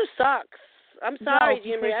 cancer sucks. I'm sorry,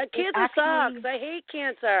 GinaMarie. Cancer sucks. I hate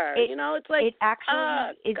cancer. It's like, it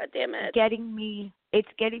actually God damn it. It's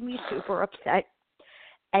getting me super upset.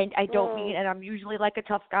 And I don't mean, and I'm usually like a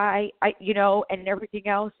tough guy, and everything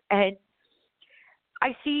else. And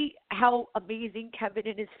I see how amazing Kevin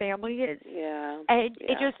and his family is. Yeah. And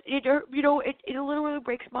it literally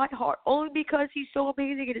breaks my heart, only because he's so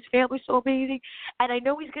amazing and his family's so amazing. And I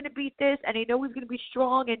know he's going to beat this, and I know he's going to be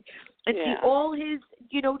strong, and see all his,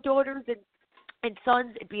 daughters and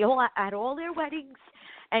sons be all at all their weddings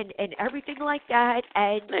and everything like that.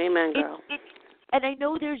 And amen, girl. And I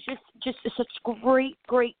know there's just such great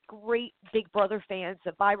Big Brother fans,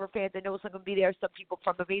 Survivor fans. I know some going to be there, some people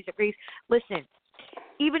from Amazing Race. Listen,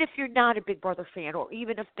 even if you're not a Big Brother fan or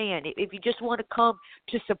even a fan, if you just want to come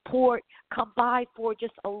to support, come by for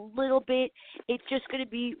just a little bit, it's just going to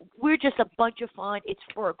be, we're just a bunch of fun. It's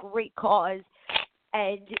for a great cause,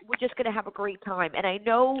 and we're just going to have a great time. And I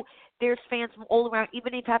know there's fans from all around,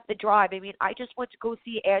 even if you have to drive. I mean, I just went to go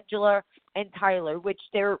see Angela and Tyler, which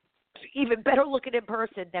they're even better looking in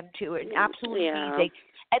person, them two, and absolutely amazing.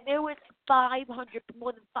 And there was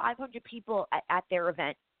more than 500 people at their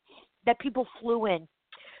event that people flew in.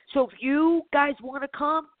 So if you guys want to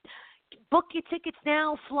come, book your tickets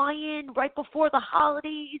now, fly in right before the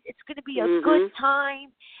holidays. It's going to be a good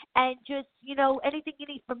time. And just, anything you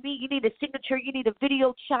need from me, you need a signature, you need a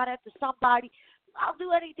video shout out to somebody, I'll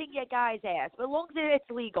do anything you guys ask, but as long as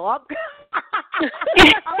it's legal, I'm good.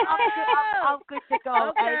 I'm good to go.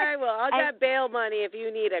 Okay, well, I got bail money if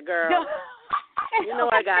you need it, girl. You know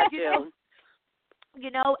I got you.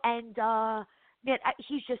 and man,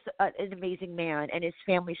 he's just an amazing man, and his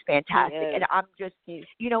family's fantastic. And I'm just,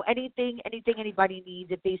 anything anybody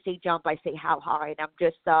needs, if they say jump, I say how high. And I'm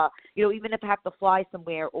just, even if I have to fly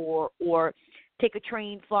somewhere or take a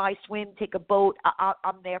train, fly, swim, take a boat,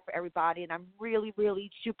 I'm there for everybody. And I'm really, really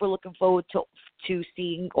super looking forward to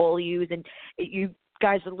seeing all of you. And you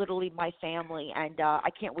guys are literally my family, and I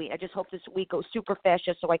can't wait. I just hope this week goes super fast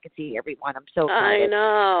just so I can see everyone. I'm so excited.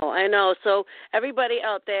 I know. So everybody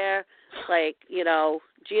out there,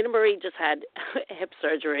 GinaMarie just had hip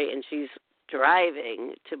surgery, and she's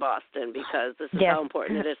driving to Boston because this is how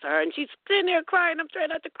important it is to her. And she's sitting there crying. I'm trying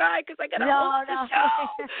not to cry because I got to host the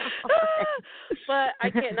show. But I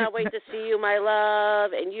cannot wait to see you, my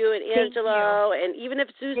love, and you and Angelo. And even if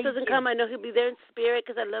Zeus doesn't come, I know he'll be there in spirit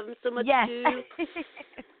because I love him so much too.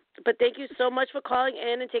 But thank you so much for calling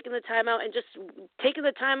in and taking the time out and just taking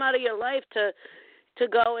the time out of your life to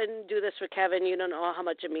go and do this for Kevin. You don't know how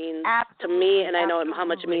much it means to me, and I know how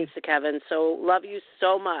much it means to Kevin. So love you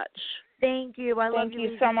so much. Thank you. I love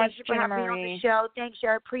you so much, for having me on the show. Thanks,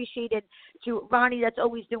 I appreciate it. To Ronnie, that's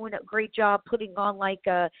always doing a great job putting on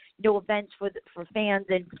events for fans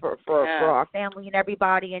and for our family and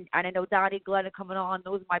everybody. And I know Donny, Glenn are coming on.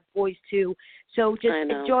 Those are my boys too. So just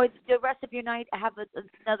enjoy the rest of your night. Have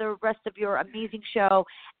another rest of your amazing show,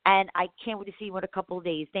 and I can't wait to see you in a couple of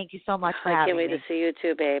days. Thank you so much for having me. I can't wait to see you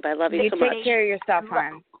too, babe. I love you so much. Take care of yourself,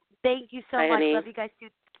 hon. Thank you so much. Honey. Love you guys too.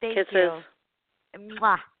 Thank Kisses. you.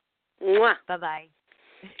 Mwah. Mwah. Bye-bye.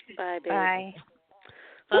 Bye, baby. Bye.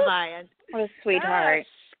 Bye-bye. What a sweetheart.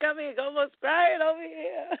 Got me almost crying over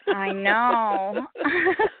here. I know.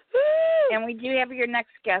 And we do have your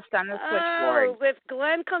next guest on the switchboard. If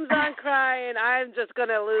Glenn comes on crying, I'm just going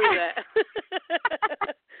to lose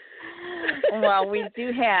it. Well, we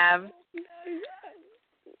do have,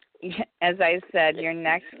 as I said, your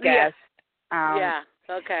next guest.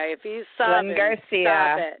 Okay. If he's sobbing, Glenn Garcia.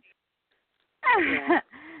 stop it. Yeah.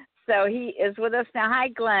 So he is with us now. Hi,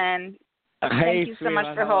 Glenn. Thank you so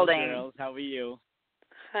much for holding. Girls. How are you?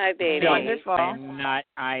 Hi, baby. Wonderful. I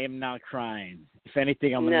am not crying. If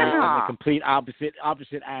anything, I'm on the complete opposite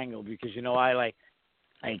angle because I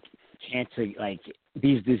can't say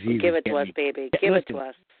these diseases. Give it to us, baby. Give it to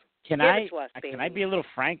us. Can I be a little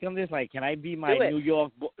frank on this? Can I be my New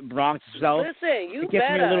York Bronx self? Listen, you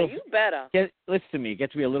better. Listen to me. It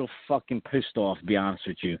gets me a little fucking pissed off, to be honest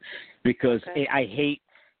with you, because I hate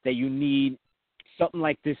that you need something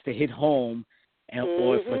like this to hit home,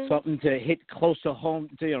 or for something to hit close to home,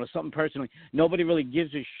 to something personally. Nobody really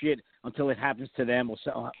gives a shit until it happens to them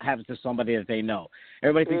or happens to somebody that they know.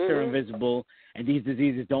 Everybody thinks they're invisible, and these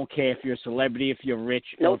diseases don't care if you're a celebrity, if you're rich,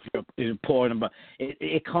 or if you're poor. But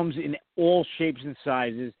it comes in all shapes and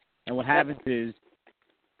sizes, and what happens is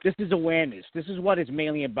this is awareness. This is what it's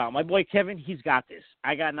mainly about. My boy Kevin, he's got this.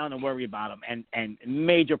 I got nothing to worry about him, and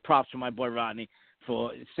major props for my boy Rodney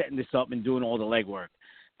for setting this up and doing all the legwork.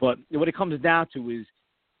 But what it comes down to is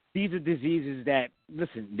these are diseases that,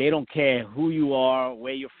 listen, they don't care who you are,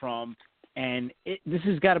 where you're from, and this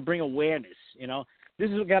has got to bring awareness,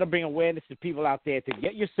 This has got to bring awareness to people out there to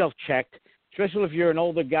get yourself checked, especially if you're an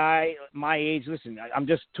older guy my age. Listen, I'm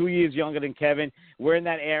just 2 years younger than Kevin. We're in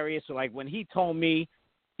that area, so, when he told me,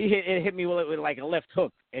 it hit me with a left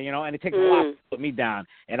hook, and it takes a lot to put me down.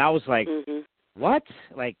 And I was like, what?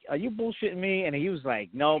 Are you bullshitting me? And he was like,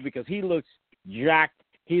 no, because he looks jacked.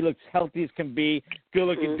 He looks healthy as can be,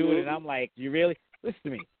 good-looking dude. And I'm like, you really? Listen to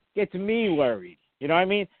me. Gets me worried. You know what I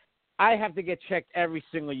mean? I have to get checked every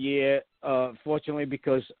single year, fortunately,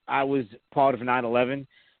 because I was part of 9/11.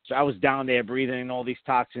 So I was down there breathing in all these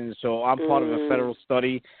toxins. So I'm part of a federal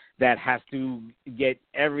study that has to get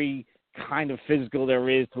every kind of physical there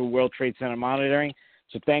is through World Trade Center monitoring.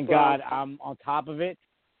 So thank God I'm on top of it.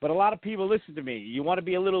 But a lot of people, listen to me. You want to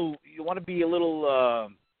be a little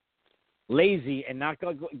lazy and not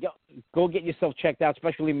go get yourself checked out,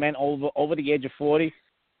 especially men over the age of 40.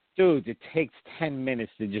 Dude, it takes 10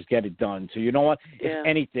 minutes to just get it done. So you know what? If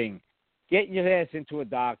anything, get your ass into a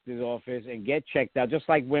doctor's office and get checked out, just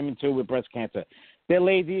like women too with breast cancer. They're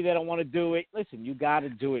lazy. They don't want to do it. Listen, you got to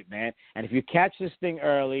do it, man. And if you catch this thing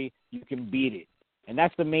early, you can beat it. And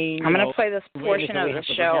that's the main. I'm going to play this portion of the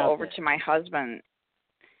show over to my husband.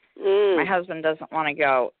 My husband doesn't want to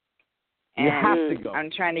go. And you have to go.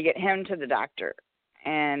 I'm trying to get him to the doctor.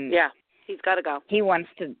 And he's got to go. He wants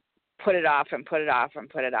to put it off and put it off and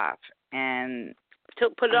put it off. And to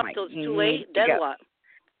put it off till it's too late, then what?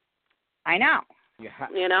 I know.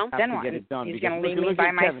 Then what? He's going to leave me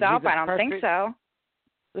by myself? I don't think so.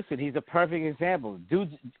 Listen, he's a perfect example.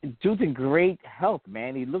 Dude's in great health,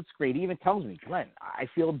 man. He looks great. He even tells me, Glenn, I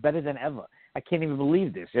feel better than ever. I can't even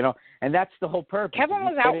believe this, you know. And that's the whole purpose. Kevin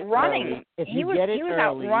was out running. He was out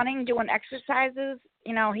early, running, doing exercises.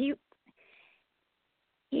 You know, he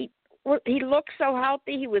looked so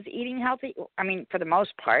healthy. He was eating healthy. I mean, for the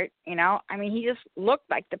most part, you know. I mean, he just looked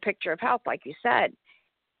like the picture of health, like you said.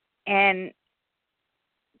 And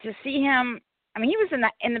to see him, I mean, he was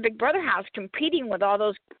in the Big Brother house competing with all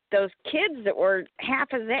those kids that were half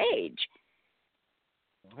his age.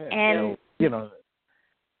 And you know,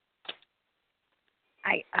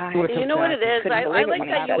 you know what it is. I like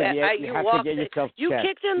that you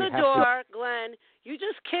kicked in the door, Glenn. You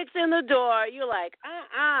just kicked in the door. You're like,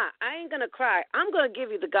 I ain't gonna cry. I'm gonna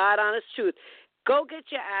give you the God honest truth. Go get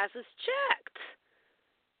your asses checked.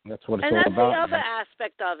 That's what it's all about. And that's the other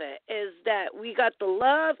aspect of it is that we got the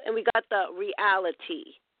love and we got the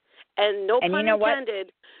reality. And no pun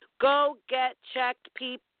intended. Go get checked,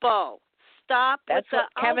 people. Stop with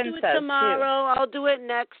I'll do it tomorrow. I'll do it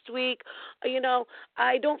next week. You know,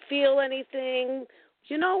 I don't feel anything.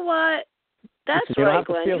 You know what? That's right,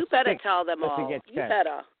 Glenn. You better tell them all. You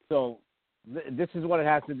better. So this is what it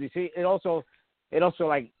has to do. See, it also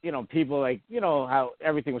like, you know, people like, you know, how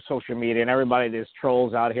everything was social media and everybody, there's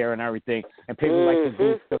trolls out here and everything. And people like to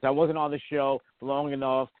goof because I wasn't on the show long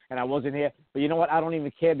enough and I wasn't here. But you know what? I don't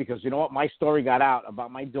even care because you know what? My story got out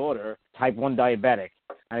about my daughter, type 1 diabetic.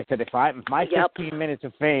 And I said, if my 15 minutes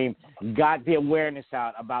of fame got the awareness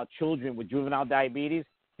out about children with juvenile diabetes,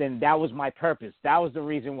 then that was my purpose. That was the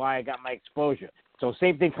reason why I got my exposure. So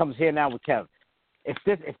same thing comes here now with Kev.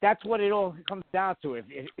 If that's what it all comes down to, if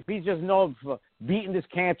he's just known for beating this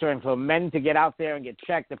cancer and for men to get out there and get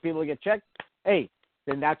checked, and people to get checked, hey,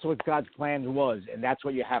 then that's what God's plan was, and that's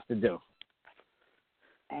what you have to do.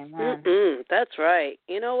 Amen. That's right.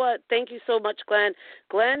 You know what? Thank you so much, Glenn.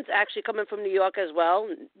 Glenn's actually coming from New York as well.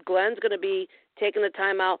 Glenn's going to be taking the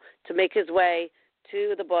time out to make his way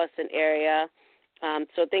to the Boston area.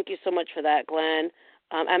 So thank you so much for that, Glenn.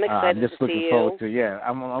 I'm excited to see you. I'm just looking forward to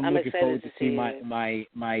I'm looking forward to see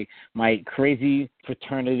my crazy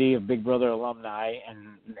fraternity of Big Brother alumni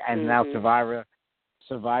and now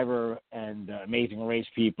Survivor and Amazing Race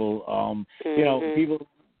people. You know,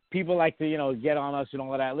 people like to, you know, get on us and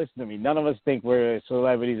all of that. Listen to me. None of us think we're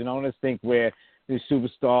celebrities, and none of us think we're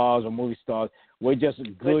superstars or movie stars. We're just a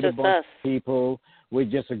good bunch of people. We're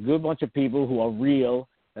just a good bunch of people who are real.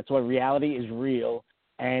 That's why reality is real.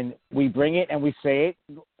 And we bring it and we say it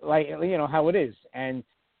like, you know, how it is. And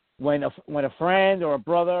when a friend or a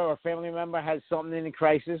brother or a family member has something in a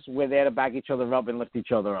crisis, we're there to back each other up and lift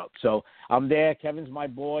each other up. So I'm there. Kevin's my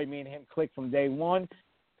boy. Me and him clicked from day one.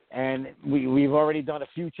 And we've already done a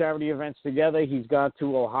few charity events together. He's gone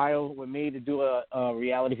to Ohio with me to do a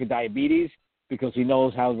reality for diabetes because he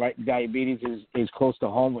knows how diabetes is close to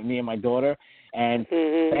home with me and my daughter. And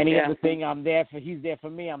any other thing, I'm there for. He's there for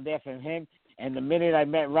me. I'm there for him. And the minute I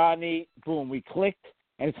met Rodney, boom, we clicked.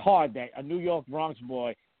 And it's hard that a New York Bronx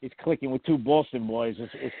boy is clicking with two Boston boys.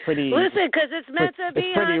 It's pretty. Listen, because it's meant to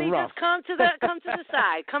be, honey. Rough. Just come to the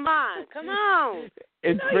side. Come on.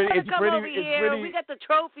 It's come over here. We got the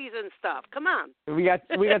trophies and stuff. Come on. We got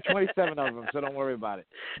 27 of them, so don't worry about it.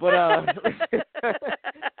 But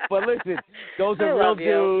but listen, those are real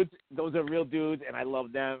dudes. Those are real dudes, and I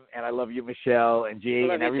love them, and I love you, Michelle, and G,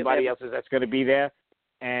 and everybody else that's going to be there.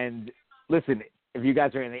 And listen, if you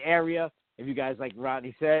guys are in the area, if you guys, like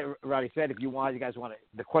Rodney said, if you guys want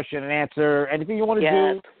the question and answer, anything you want to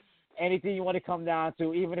do, anything you want to come down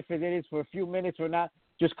to, even if it is for a few minutes or not,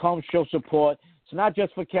 just come show support. It's not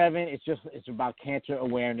just for Kevin. It's about cancer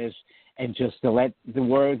awareness and just to let the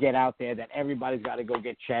word get out there that everybody's got to go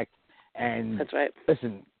get checked. And that's right.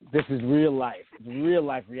 Listen, this is real life. It's real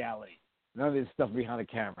life reality. None of this stuff behind the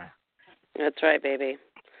camera. That's right, baby.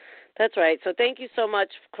 That's right. So thank you so much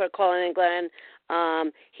for calling in, Glenn.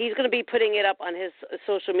 He's going to be putting it up on his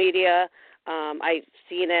social media. I've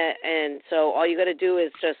seen it, and so all you got to do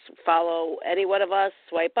is just follow any one of us,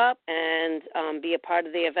 swipe up, and be a part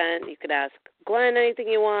of the event. You could ask Glenn anything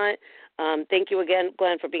you want. Thank you again,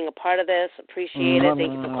 Glenn, for being a part of this. Appreciate it.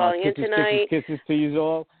 Thank you for calling in tonight. Kisses to you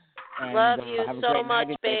all. And, love you so much,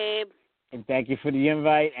 babe. And thank you for the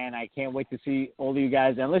invite, and I can't wait to see all of you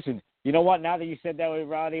guys. And listen, you know what? Now that you said that with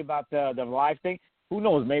Roddy about the live thing, who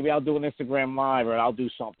knows? Maybe I'll do an Instagram live or I'll do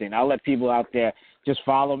something. I'll let people out there just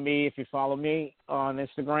follow me. If you follow me on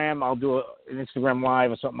Instagram, I'll do an Instagram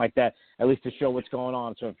live or something like that, at least to show what's going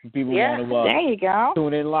on. So if people want to there you go.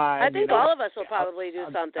 tune in live. I think all of us will probably do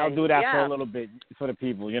something. I'll do that for a little bit for the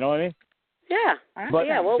people. You know what I mean? Yeah, But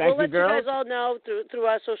We'll let you girls. guys all know through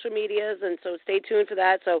our social medias, and so stay tuned for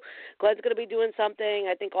that. So Glenn's going to be doing something.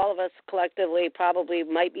 I think all of us collectively probably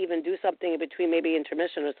might even do something in between, maybe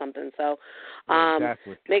intermission or something. So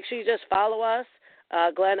Exactly. Make sure you just follow us.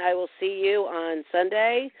 Glenn, I will see you on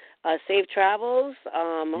Sunday. Safe travels.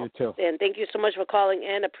 You too. And thank you so much for calling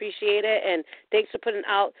in. Appreciate it. And thanks for putting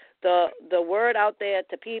out the word out there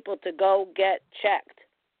to people to go get checked.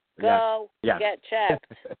 Go get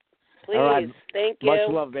checked. Please. All right. Thank you. Much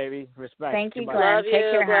love, baby. Respect. Thank you, Goodbye. Glenn. Love Take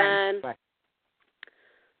you, care, Glenn. Bye.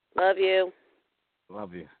 Love you.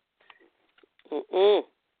 Love you.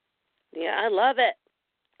 Yeah, I love it.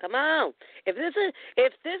 Come on. If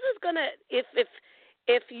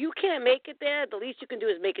you can't make it there, the least you can do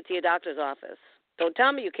is make it to your doctor's office. Don't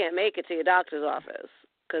tell me you can't make it to your doctor's office,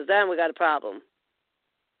 because then we got a problem.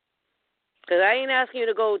 Because I ain't asking you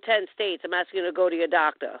to go 10 states. I'm asking you to go to your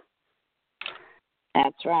doctor.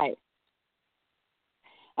 That's right.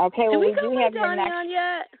 Okay, well, we do have your next. On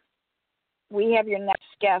yet? We have your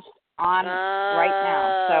next guest on right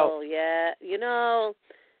now. So yeah,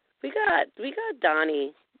 we got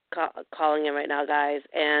Donny calling in right now, guys,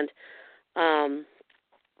 and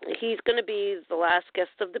he's going to be the last guest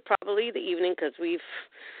of probably the evening, because we've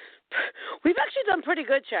actually done pretty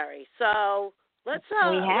good, Cherry. So let's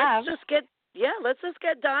just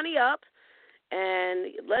get Donny up.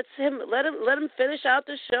 And let him finish out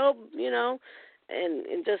the show,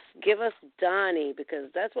 and just give us Donny, because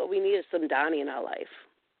that's what we need, is some Donny in our life.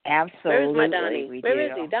 Absolutely. Where's my Donny? Where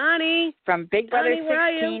is he? Donny? From Big Brother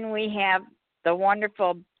Donny, 16, we have the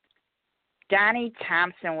wonderful Donny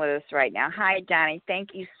Thompson with us right now. Hi, Donny.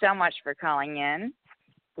 Thank you so much for calling in.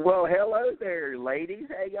 Well, hello there, ladies.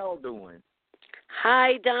 How y'all doing?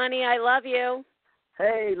 Hi, Donny. I love you.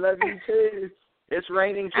 Hey, love you too. It's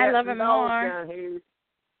raining cats I love and him dogs more. down here.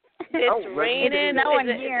 It's raining. It's snowing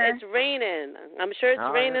here. It's raining. I'm sure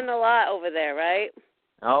it's raining a lot over there, right?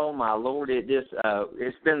 Oh my Lord!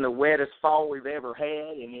 It's been the wettest fall we've ever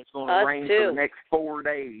had, and it's going to rain for the next 4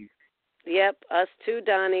 days. Yep, us too,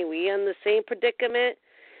 Donny. We in the same predicament.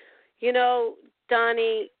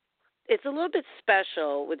 Donny, it's a little bit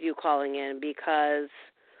special with you calling in, because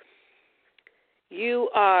you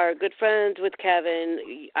are good friends with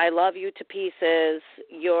Kevin. I love you to pieces.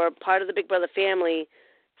 You're part of the Big Brother family,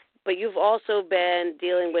 but you've also been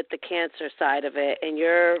dealing with the cancer side of it, and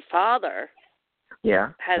your father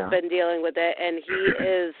has been dealing with it, and he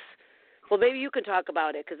is. Well, maybe you can talk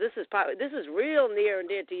about it, because this is real near and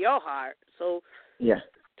dear to your heart. So,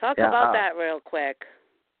 talk about that real quick.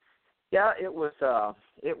 Yeah, it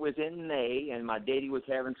was in May, and my daddy was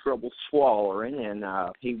having trouble swallowing, and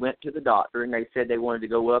he went to the doctor, and they said they wanted to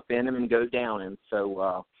go up in him and go down him.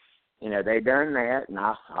 So, they done that, and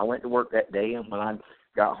I went to work that day, and when I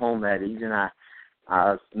got home that evening, I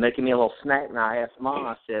was making me a little snack, and I asked Mom,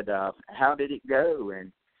 I said, how did it go?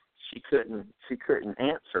 And she couldn't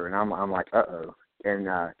answer, and I'm like, uh-oh. And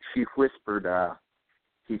she whispered,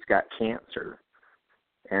 he's got cancer.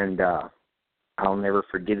 And I'll never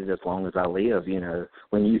forget it as long as I live.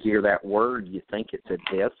 When you hear that word, you think it's a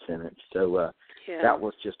death sentence. So that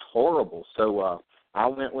was just horrible. So I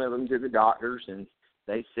went with him to the doctors, and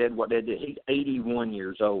they said what they did. He's 81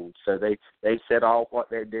 years old. So they said all what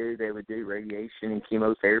they do. They would do radiation and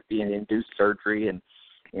chemotherapy and induced surgery and,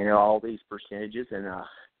 all these percentages. And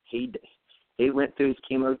he went through his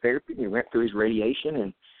chemotherapy, he went through his radiation,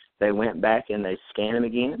 and they went back and they scanned him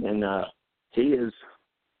again, and he is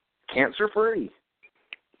cancer-free.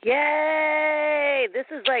 Yay! This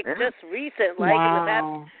is just recent, in the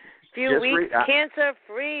past few weeks,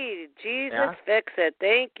 cancer-free. Jesus, fix it.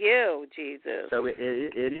 Thank you, Jesus. So it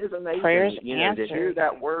is amazing, Prayers to hear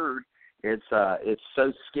that word. It's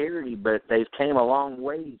so scary, but they've came a long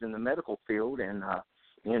ways in the medical field, and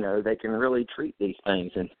they can really treat these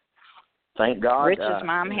things. And thank God. Rich's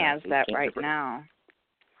mom has that right now.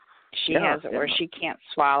 She has it where she can't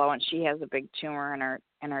swallow, and she has a big tumor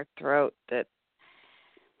in her throat that,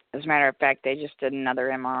 as a matter of fact, they just did another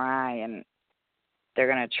MRI, and they're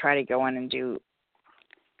going to try to go in and do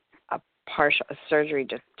a surgery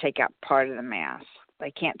to take out part of the mass.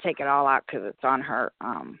 They can't take it all out because it's on her.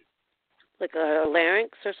 Like a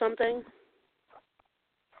larynx or something?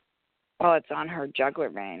 Well, it's on her jugular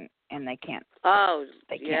vein, and they can't.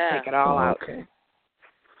 They can't take it all out. Okay.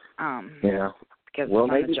 Well,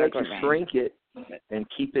 maybe they can shrink it and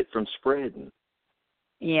keep it from spreading.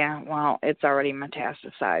 Yeah, well, it's already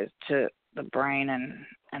metastasized to the brain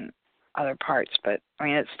and other parts, but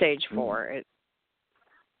it's stage 4.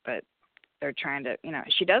 But they're trying to,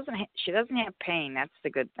 she doesn't have pain. That's the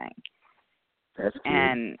good thing. That's good.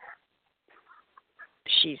 And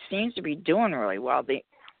she seems to be doing really well.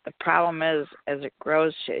 the problem is, as it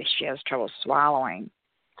grows, she has trouble swallowing.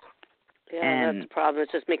 Yeah, and that's the problem.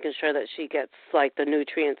 It's just making sure that she gets, like, the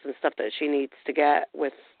nutrients and stuff that she needs to get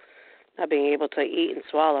with not being able to eat and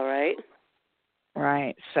swallow, right?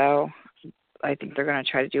 Right. So I think they're going to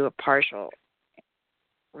try to do a partial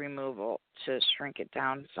removal to shrink it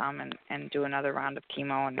down some and do another round of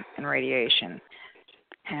chemo and radiation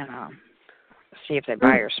and see if they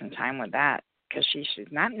buy her some time with that, because she's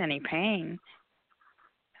not in any pain.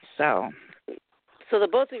 So the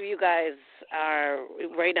both of you guys are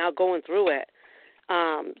right now going through it.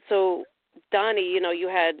 So Donnie, you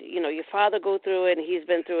had your father go through it, and he's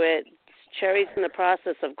been through it. Cherry's in the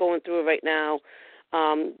process of going through it right now.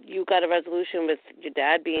 You got a resolution with your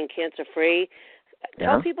dad being cancer-free.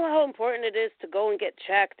 Yeah. Tell people how important it is to go and get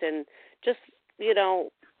checked, and just,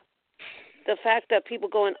 the fact that people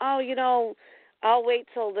going, oh, I'll wait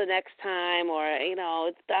till the next time, or,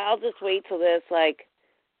 I'll just wait till this. Like,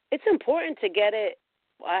 it's important to get it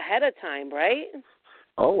ahead of time, right?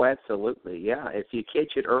 Oh, absolutely, yeah. If you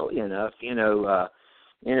catch it early enough, you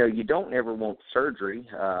don't ever want surgery.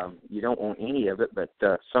 You don't want any of it, but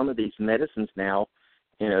some of these medicines now,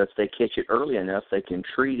 if they catch it early enough, they can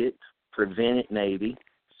treat it, prevent it maybe.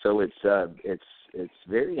 So it's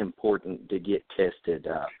very important to get tested.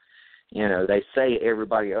 They say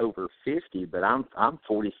everybody over 50, but I'm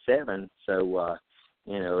 47, so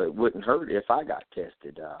it wouldn't hurt if I got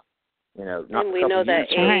tested. Not and we know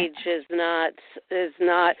that age is not there's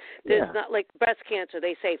not like breast cancer.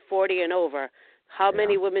 They say 40 and over. How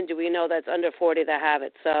many women do we know that's under 40 that have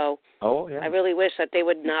it? So I really wish that they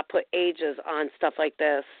would not put ages on stuff like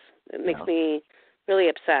this. It makes me really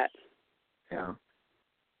upset. Yeah,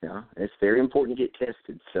 it's very important to get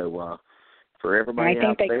tested. So for everybody I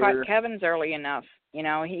think they there, caught Kevin's early enough. They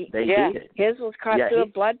did. His was caught through a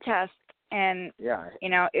blood test, and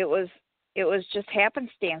it was just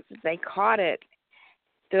happenstances. They caught it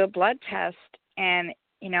through a blood test, and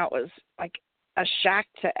it was like a shock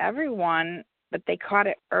to everyone. But they caught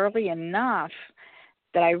it early enough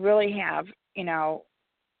that I really have,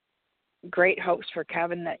 great hopes for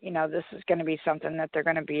Kevin that, this is going to be something that they're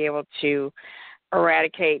going to be able to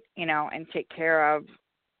eradicate, and take care of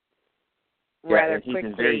rather he's quickly.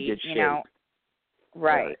 In very good shape.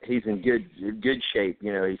 Right. He's in good shape.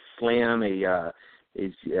 He's slim.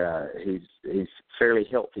 He's fairly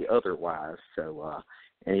healthy otherwise. So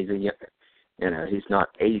and he's he's not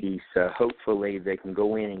 80. So hopefully they can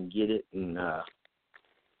go in and get it. And I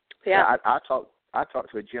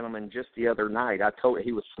talked to a gentleman just the other night. I told him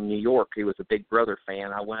he was from New York. He was a Big Brother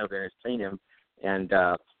fan. I went over there and seen him, and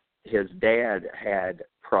his dad had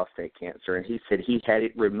prostate cancer, and he said he had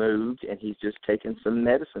it removed, and he's just taking some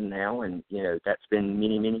medicine now, and that's been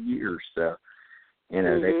many, many years. So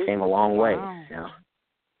they came a long way. Yeah.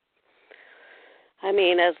 I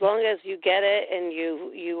mean, as long as you get it and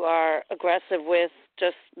you are aggressive with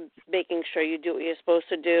just making sure you do what you're supposed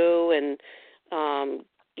to do, and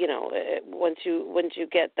once you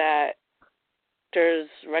get that doctor's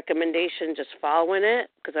recommendation, just following it,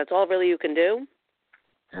 because that's all really you can do.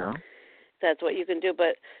 Yeah. That's what you can do.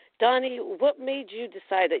 But Donnie, what made you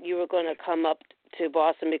decide that you were going to come up to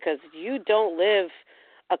Boston? Because you don't live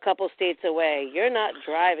a couple states away. You're not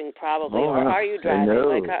driving, probably, or are you driving?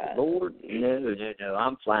 No, Lord, no.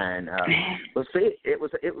 I'm flying. Well, see, it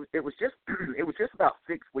was just about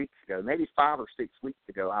 6 weeks ago, maybe 5 or 6 weeks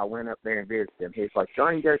ago. I went up there and visited him. He's like,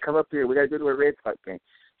 Johnny, you got to come up here. We got to go to a Red Sox game.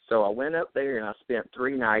 So I went up there and I spent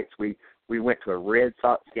 3 nights. We went to a Red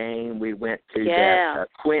Sox game. We went to that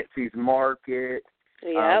Quincy's Market.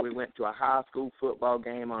 Yep. We went to a high school football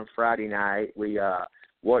game on Friday night. We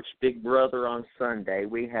watched Big Brother on Sunday.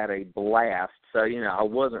 We had a blast. So, I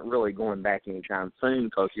wasn't really going back anytime soon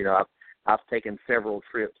because, I've taken several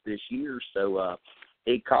trips this year. So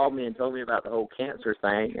he called me and told me about the whole cancer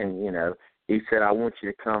thing. And, he said, I want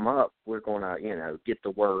you to come up. We're going to, get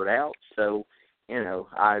the word out. So,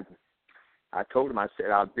 I told him, I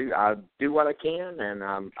said, I'll do what I can, and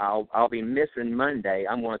I'll be missing Monday.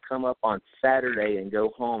 I'm going to come up on Saturday and go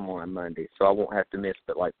home on Monday, so I won't have to miss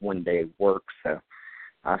but like one day of work. So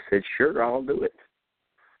I said, sure, I'll do it.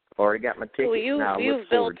 I've already got my ticket. Well, you've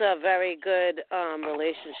built a very good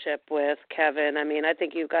relationship with Kevin. I mean, I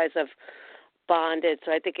think you guys have bonded,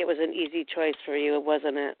 so I think it was an easy choice for you,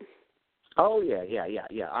 wasn't it? Oh, yeah.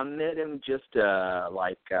 I met him just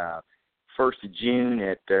 1st of June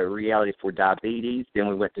at Reality for Diabetes. Then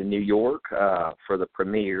we went to New York for the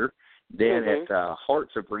premiere. Then at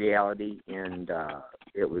Hearts of Reality, and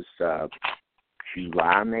it was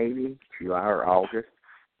July or August.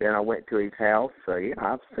 Then I went to his house. So,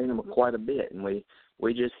 I've seen him quite a bit. And we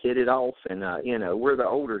we just hit it off, and we're the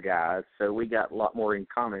older guys, so we got a lot more in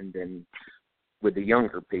common than with the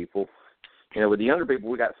younger people. With the younger people,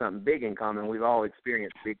 we got something big in common. We've all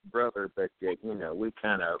experienced Big Brother, but we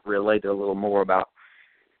kind of relate a little more about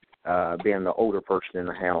being the older person in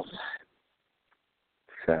the house.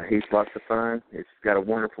 So he's lots of fun. He's got a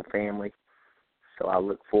wonderful family. So I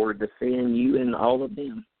look forward to seeing you and all of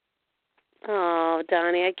them. Oh,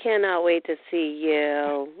 Donnie, I cannot wait to see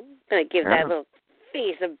you. I'm going to give that little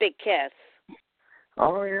face a big kiss.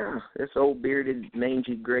 Oh, yeah. This old bearded,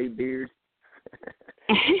 mangy gray beard.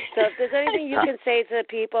 So if there's anything you can say to the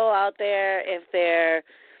people out there, if they're,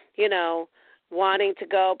 wanting to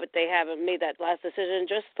go but they haven't made that last decision,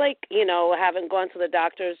 just like, haven't gone to the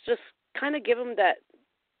doctors, just kind of give them that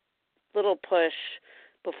little push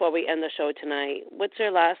before we end the show tonight. What's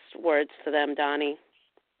your last words to them, Donnie?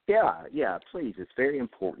 Yeah, please. It's very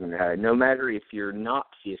important. No matter if you're not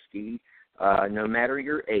 50, no matter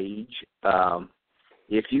your age,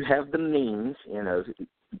 if you have the means,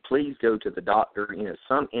 please go to the doctor.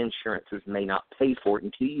 Some insurances may not pay for it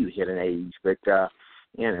until you hit an age, but,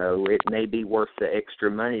 it may be worth the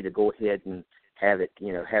extra money to go ahead and have it,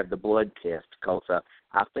 have the blood test, because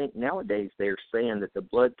I think nowadays they're saying that the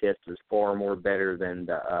blood test is far more better than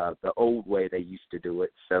the old way they used to do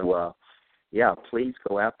it. So, please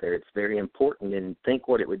go out there. It's very important, and think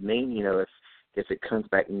what it would mean, if it comes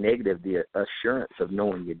back negative. The assurance of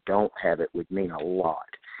knowing you don't have it would mean a lot,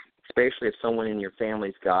 especially if someone in your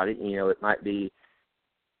family's got it. It might be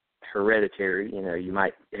hereditary. You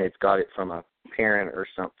might have got it from a parent or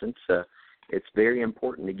something. So it's very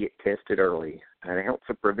important to get tested early. An ounce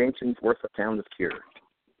of prevention is worth a pound of cure.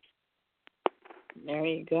 There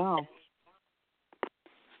you go.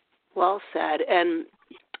 Well said. And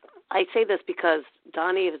I say this because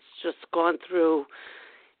Donnie has just gone through,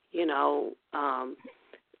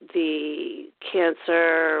 the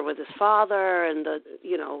cancer with his father, and the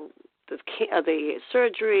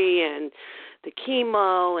surgery and the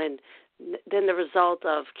chemo, and then the result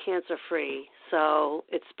of cancer-free. So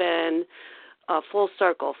it's been a full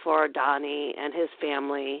circle for Donnie and his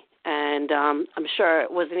family, and I'm sure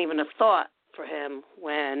it wasn't even a thought for him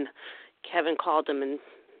when Kevin called him and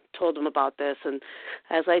told him about this. And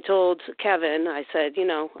as I told Kevin, I said,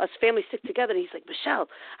 us families stick together. And he's like, Michelle,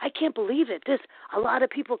 I can't believe it. There's a lot of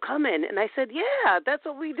people coming. And I said, yeah, that's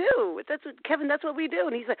what we do. Kevin, that's what we do.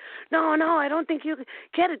 And he's like, no, I don't think you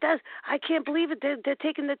get it. I can't believe it. They're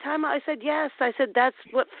taking the time out. I said, yes. I said, that's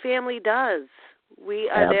what family does. We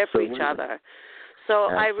are there for each other. So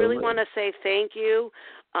I really want to say thank you.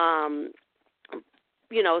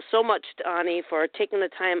 So much, Donnie, for taking the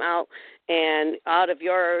time out and out of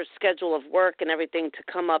your schedule of work and everything to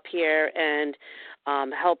come up here and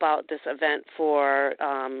help out this event for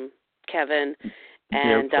Kevin.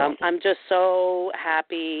 And I'm just so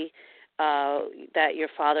happy that your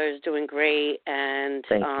father is doing great and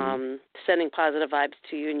sending positive vibes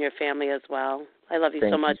to you and your family as well. I love you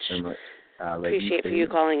so much. Appreciate you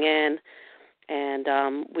calling in.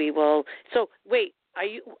 And we will. So, wait.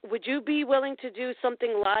 Would you be willing to do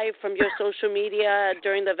something live from your social media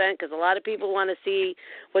during the event? Because a lot of people want to see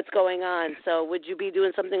what's going on. So would you be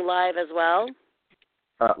doing something live as well?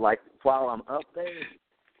 Like while I'm up there?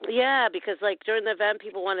 Yeah, because during the event,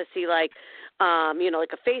 people want to see like a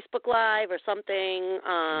Facebook Live or something,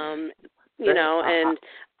 and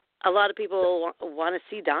a lot of people want to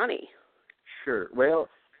see Donnie. Sure. Well,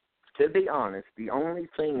 to be honest, the only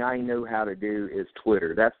thing I know how to do is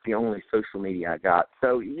Twitter. That's the only social media I got.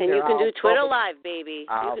 So you can do Twitter Live, baby.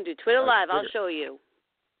 You can do Twitter Live. I'll show you.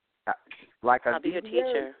 I'll be your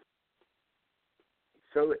teacher.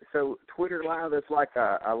 So Twitter Live is like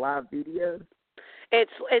a live video?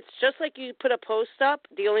 It's just like you put a post up.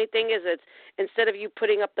 The only thing is it's instead of you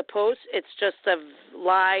putting up the post, it's just a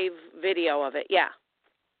live video of it. Yeah.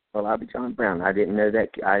 Well, I'll be John Brown. I didn't know that.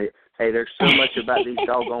 Hey, there's so much about these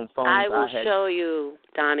doggone phones. I will show you,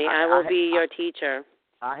 Donnie. I will be your teacher.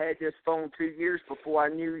 I had this phone 2 years before I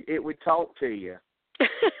knew it would talk to you.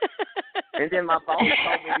 And then my boss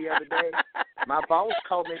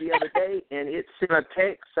called me the other day, and it sent a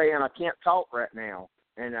text saying I can't talk right now.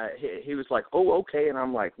 And he was like, oh, okay. And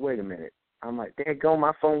I'm like, wait a minute. I'm like, daggone,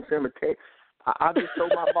 my phone sent a text. I just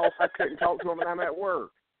told my boss I couldn't talk to him, and I'm at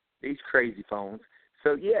work. These crazy phones.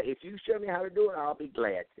 So, yeah, if you show me how to do it, I'll be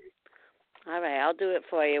glad to. All right, I'll do it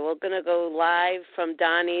for you. We're going to go live from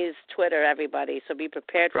Donnie's Twitter, everybody, so be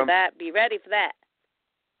prepared for that. Be ready for that.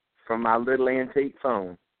 From my little antique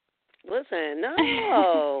phone. Listen,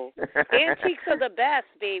 no. Antiques are the best,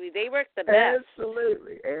 baby. They work the best.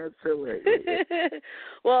 Absolutely.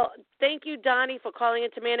 Well, thank you, Donnie, for calling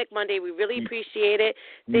into Manic Monday. We really appreciate it.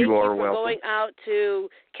 Thank you are for welcome. going out to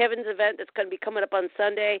Kevin's event that's going to be coming up on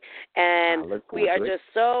Sunday. And we are just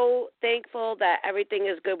so thankful that everything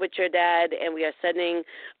is good with your dad, and we are sending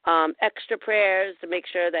extra prayers to make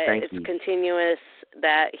sure that it's continuous,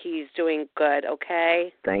 that he's doing good,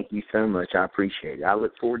 okay? Thank you so much. I appreciate it. I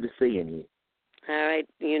look forward to seeing you. All right.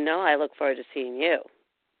 You know I look forward to seeing you.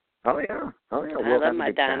 Oh, yeah. I love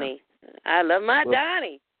my Donnie.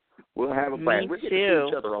 Donnie. We'll have a blast. We get to see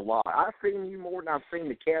each other a lot. I've seen you more than I've seen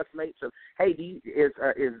the castmates. So, hey, is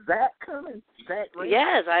Zach coming? Zach Rance?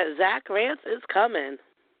 Yes, Zach Rance is coming.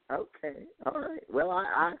 Okay. All right. Well,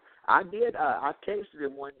 I did. I texted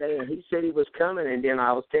him one day, and he said he was coming, and then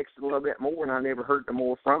I was texting a little bit more, and I never heard no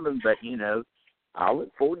more from him. But, I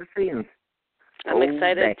look forward to seeing him. I'm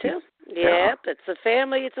excited, too. Yep, it's a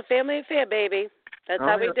family affair, baby. That's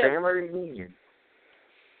how we do. Family reunion.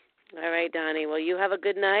 All right, Donnie. Well, you have a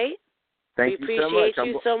good night. Thank you so much. We appreciate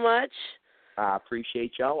you so much. I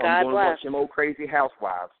appreciate y'all. God I'm going bless. to watch them old Crazy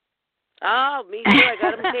Housewives. Oh, me too. I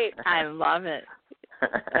got them taped. I love it.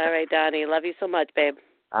 All right, Donnie. Love you so much, babe.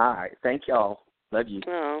 All right. Thank y'all. Love you.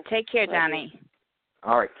 Oh, take care, Donnie.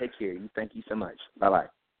 All right. Take care. Thank you so much. Bye-bye.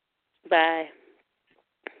 Bye.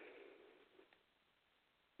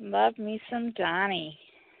 Love me some Donnie.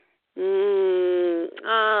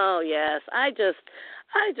 Oh, yes. I just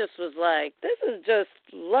was like, this is just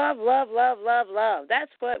love, love, love, love, love.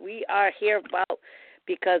 That's what we are here about,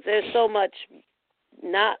 because there's so much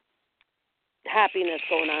not happiness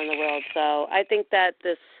going on in the world. So I think that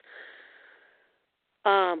this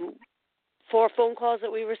 4 phone calls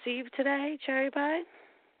that we received today, Cherry Pie,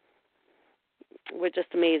 were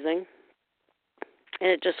just amazing. And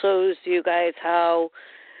it just shows you guys how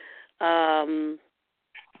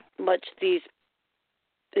much these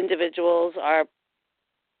individuals are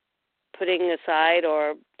putting aside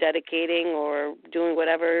or dedicating or doing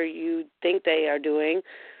whatever you think they are doing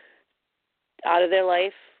out of their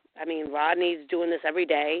life. I mean, Rodney's doing this every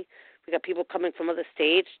day. We got people coming from other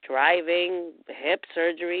states, driving, hip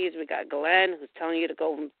surgeries. We got Glenn, who's telling you to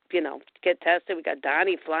go, get tested. We got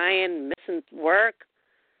Donnie flying, missing work.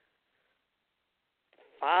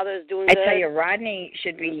 Father's doing good. I tell you, Rodney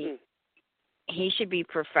should be, he should be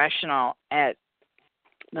professional at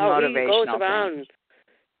the motivational he goes around. Thing.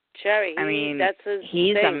 Cherry, that's his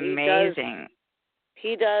he's thing. amazing.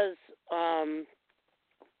 He does the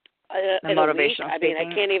motivational speaking.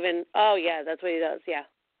 I can't even. Oh yeah, that's what he does. Yeah,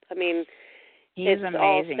 he's it's amazing.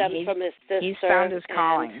 All stemmed from his sister. He's found his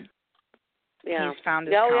calling. Yeah, he's found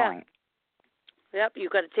his calling. Yeah. Yep, you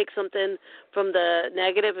got to take something from the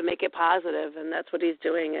negative and make it positive, and that's what he's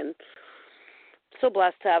doing. And so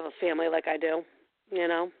blessed to have a family like I do.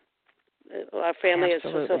 Our family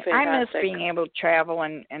Absolutely. is so fantastic. I miss being able to travel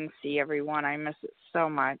and see everyone. I miss it so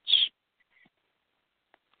much.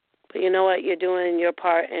 But you know what? You're doing your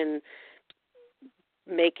part in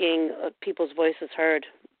making people's voices heard,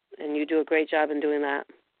 and you do a great job in doing that.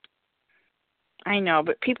 I know,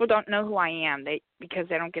 but people don't know who I am because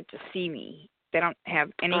they don't get to see me. They don't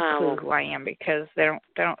have any clue who I am because they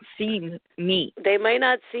don't see me. They might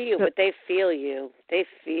not see you, but they feel you. They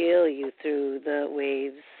feel you through the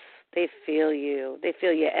waves. They feel you. They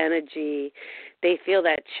feel your energy. They feel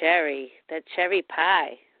that cherry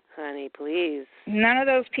pie, honey, please. None of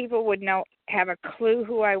those people would have a clue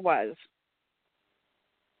who I was.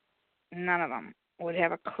 None of them would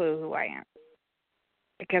have a clue who I am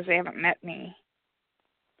because they haven't met me.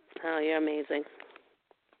 Oh, you're amazing.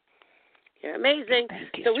 You're amazing.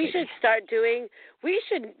 Thank you, so we should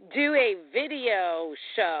do a video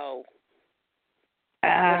show.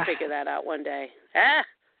 We'll figure that out one day.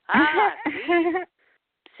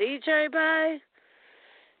 See, Cherry Pie?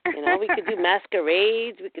 We could do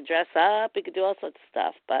masquerades, we could dress up, we could do all sorts of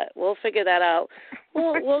stuff, but we'll figure that out.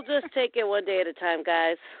 We'll just take it one day at a time,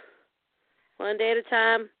 guys. One day at a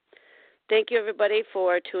time. Thank you, everybody,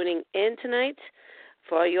 for tuning in tonight.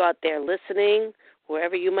 For all you out there listening,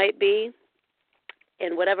 wherever you might be,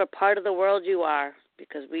 in whatever part of the world you are,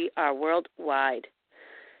 because we are worldwide.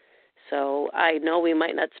 So I know we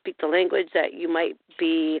might not speak the language that you might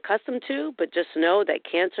be accustomed to, but just know that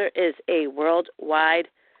cancer is a worldwide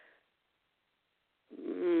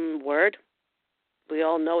word. We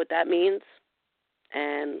all know what that means,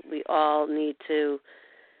 and we all need to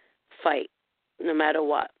fight no matter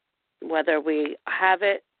what. Whether we have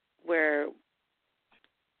it, we're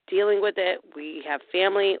dealing with it, we have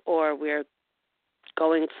family, or we're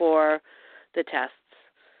going for the tests.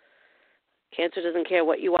 Cancer doesn't care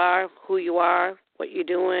what you are, who you are, what you're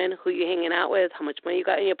doing, who you're hanging out with, how much money you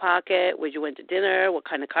got in your pocket, where you went to dinner, what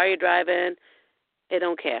kind of car you're driving. It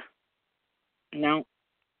don't care. No.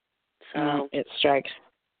 So it strikes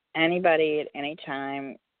anybody at any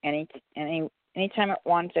time, anytime at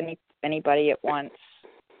once, anybody at once,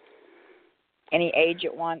 any age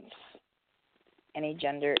at once, any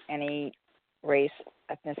gender, any race,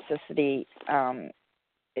 ethnicity.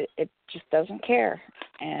 It just doesn't care.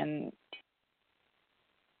 And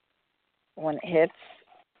when it hits,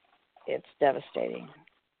 it's devastating.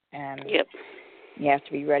 And you have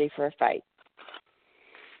to be ready for a fight.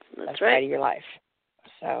 That's right. Fight of your life.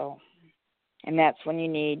 So, and that's when you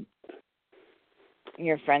need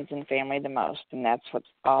your friends and family the most, and that's what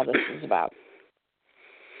all this is about.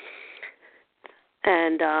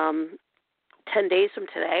 And 10 days from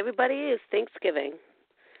today, everybody, is Thanksgiving.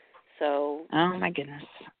 So. Oh, my goodness.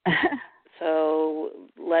 So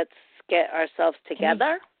let's get ourselves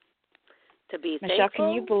together to be Michelle, thankful.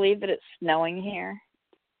 can you believe that it's snowing here?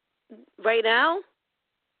 Right now?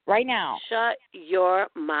 Right now. Shut your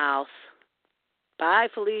mouth. Bye,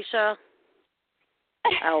 Felicia.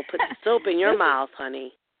 I will put the soap in your mouth,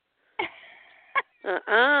 honey. No,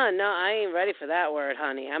 I ain't ready for that word,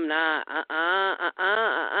 honey. I'm not.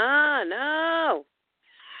 No.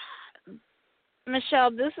 Michelle,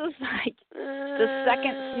 this is like the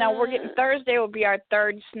second snow. We're getting Thursday will be our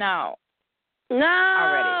third snow. No.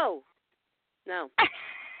 Already. No.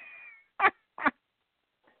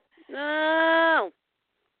 No.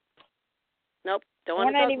 Nope. Don't want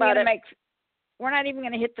to talk about it. We're not even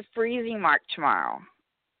going to hit the freezing mark tomorrow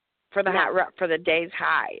for the for the day's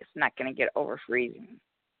high. It's not going to get over freezing.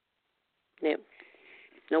 No.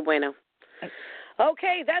 No bueno.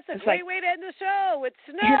 Okay, that's a great way to end the show. It's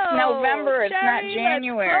snow. It's November. It's not Cherry,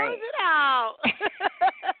 January. Let's close it out.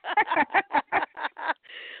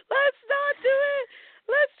 Let's not do it.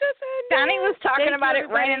 Let's just end Donnie was talking about it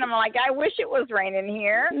raining. I'm like, I wish it was raining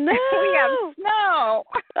here. No. We have snow.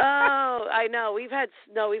 Oh, I know. We've had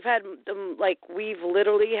snow. We've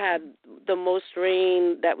literally had the most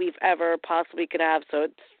rain that we've ever possibly could have. So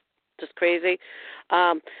it's just crazy.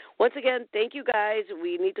 Once again, thank you guys.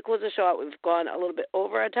 We need to close the show out. We've gone a little bit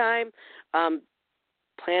over our time.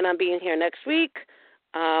 Plan on being here next week.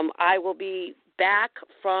 I will be back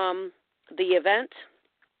from the event.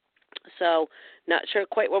 So not sure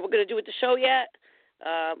quite what we're going to do with the show yet.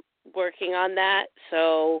 Working on that.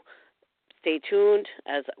 So stay tuned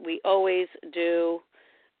as we always do.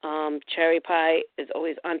 Cherry Pie is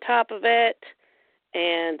always on top of it.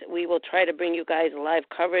 And we will try to bring you guys live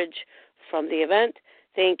coverage from the event.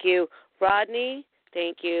 Thank you, Rodney.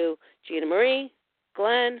 Thank you, GinaMarie,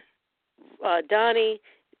 Glenn, Donnie.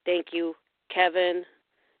 Thank you, Kevin,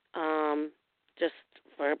 just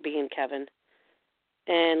for being Kevin.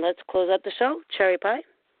 And let's close out the show. Cherry Pie.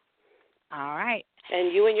 All right.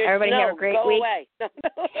 And you and your everybody snow, have a great go week. Away.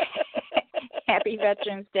 Happy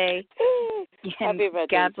Veterans Day. Happy Veterans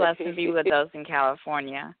God bless Day. and be with those in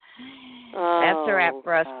California. That's a wrap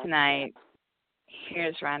for us tonight.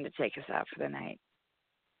 Here's Ron to take us out for the night.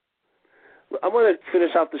 I'm going to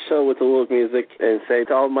finish off the show with a little music and say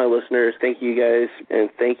to all of my listeners, thank you guys, and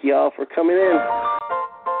thank you all for coming in.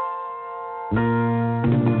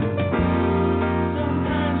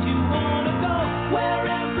 Sometimes you want to go where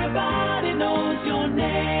everybody knows your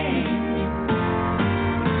name,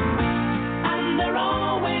 and they're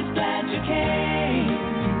always glad you came.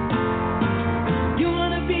 You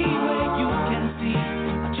want to be where you can see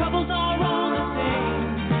our troubles are all the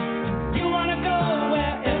same. You want to go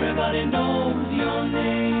where everybody knows your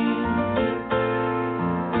name.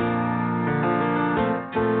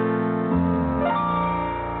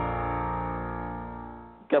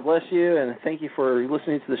 God bless you, and thank you for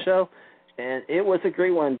listening to the show. And it was a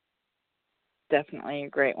great one. Definitely a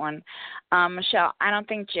great one. Michelle, I don't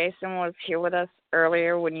think Jason was here with us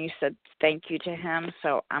earlier when you said thank you to him,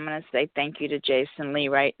 so I'm going to say thank you to Jason Lee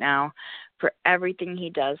right now for everything he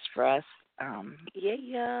does for us.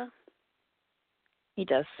 Yeah. He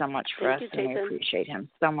does so much for us, and we appreciate him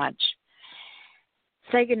so much.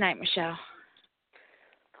 Say good night, Michelle.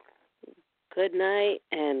 Good night,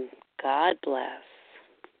 and God bless.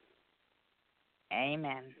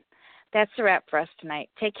 Amen. That's a wrap for us tonight.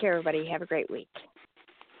 Take care, everybody. Have a great week.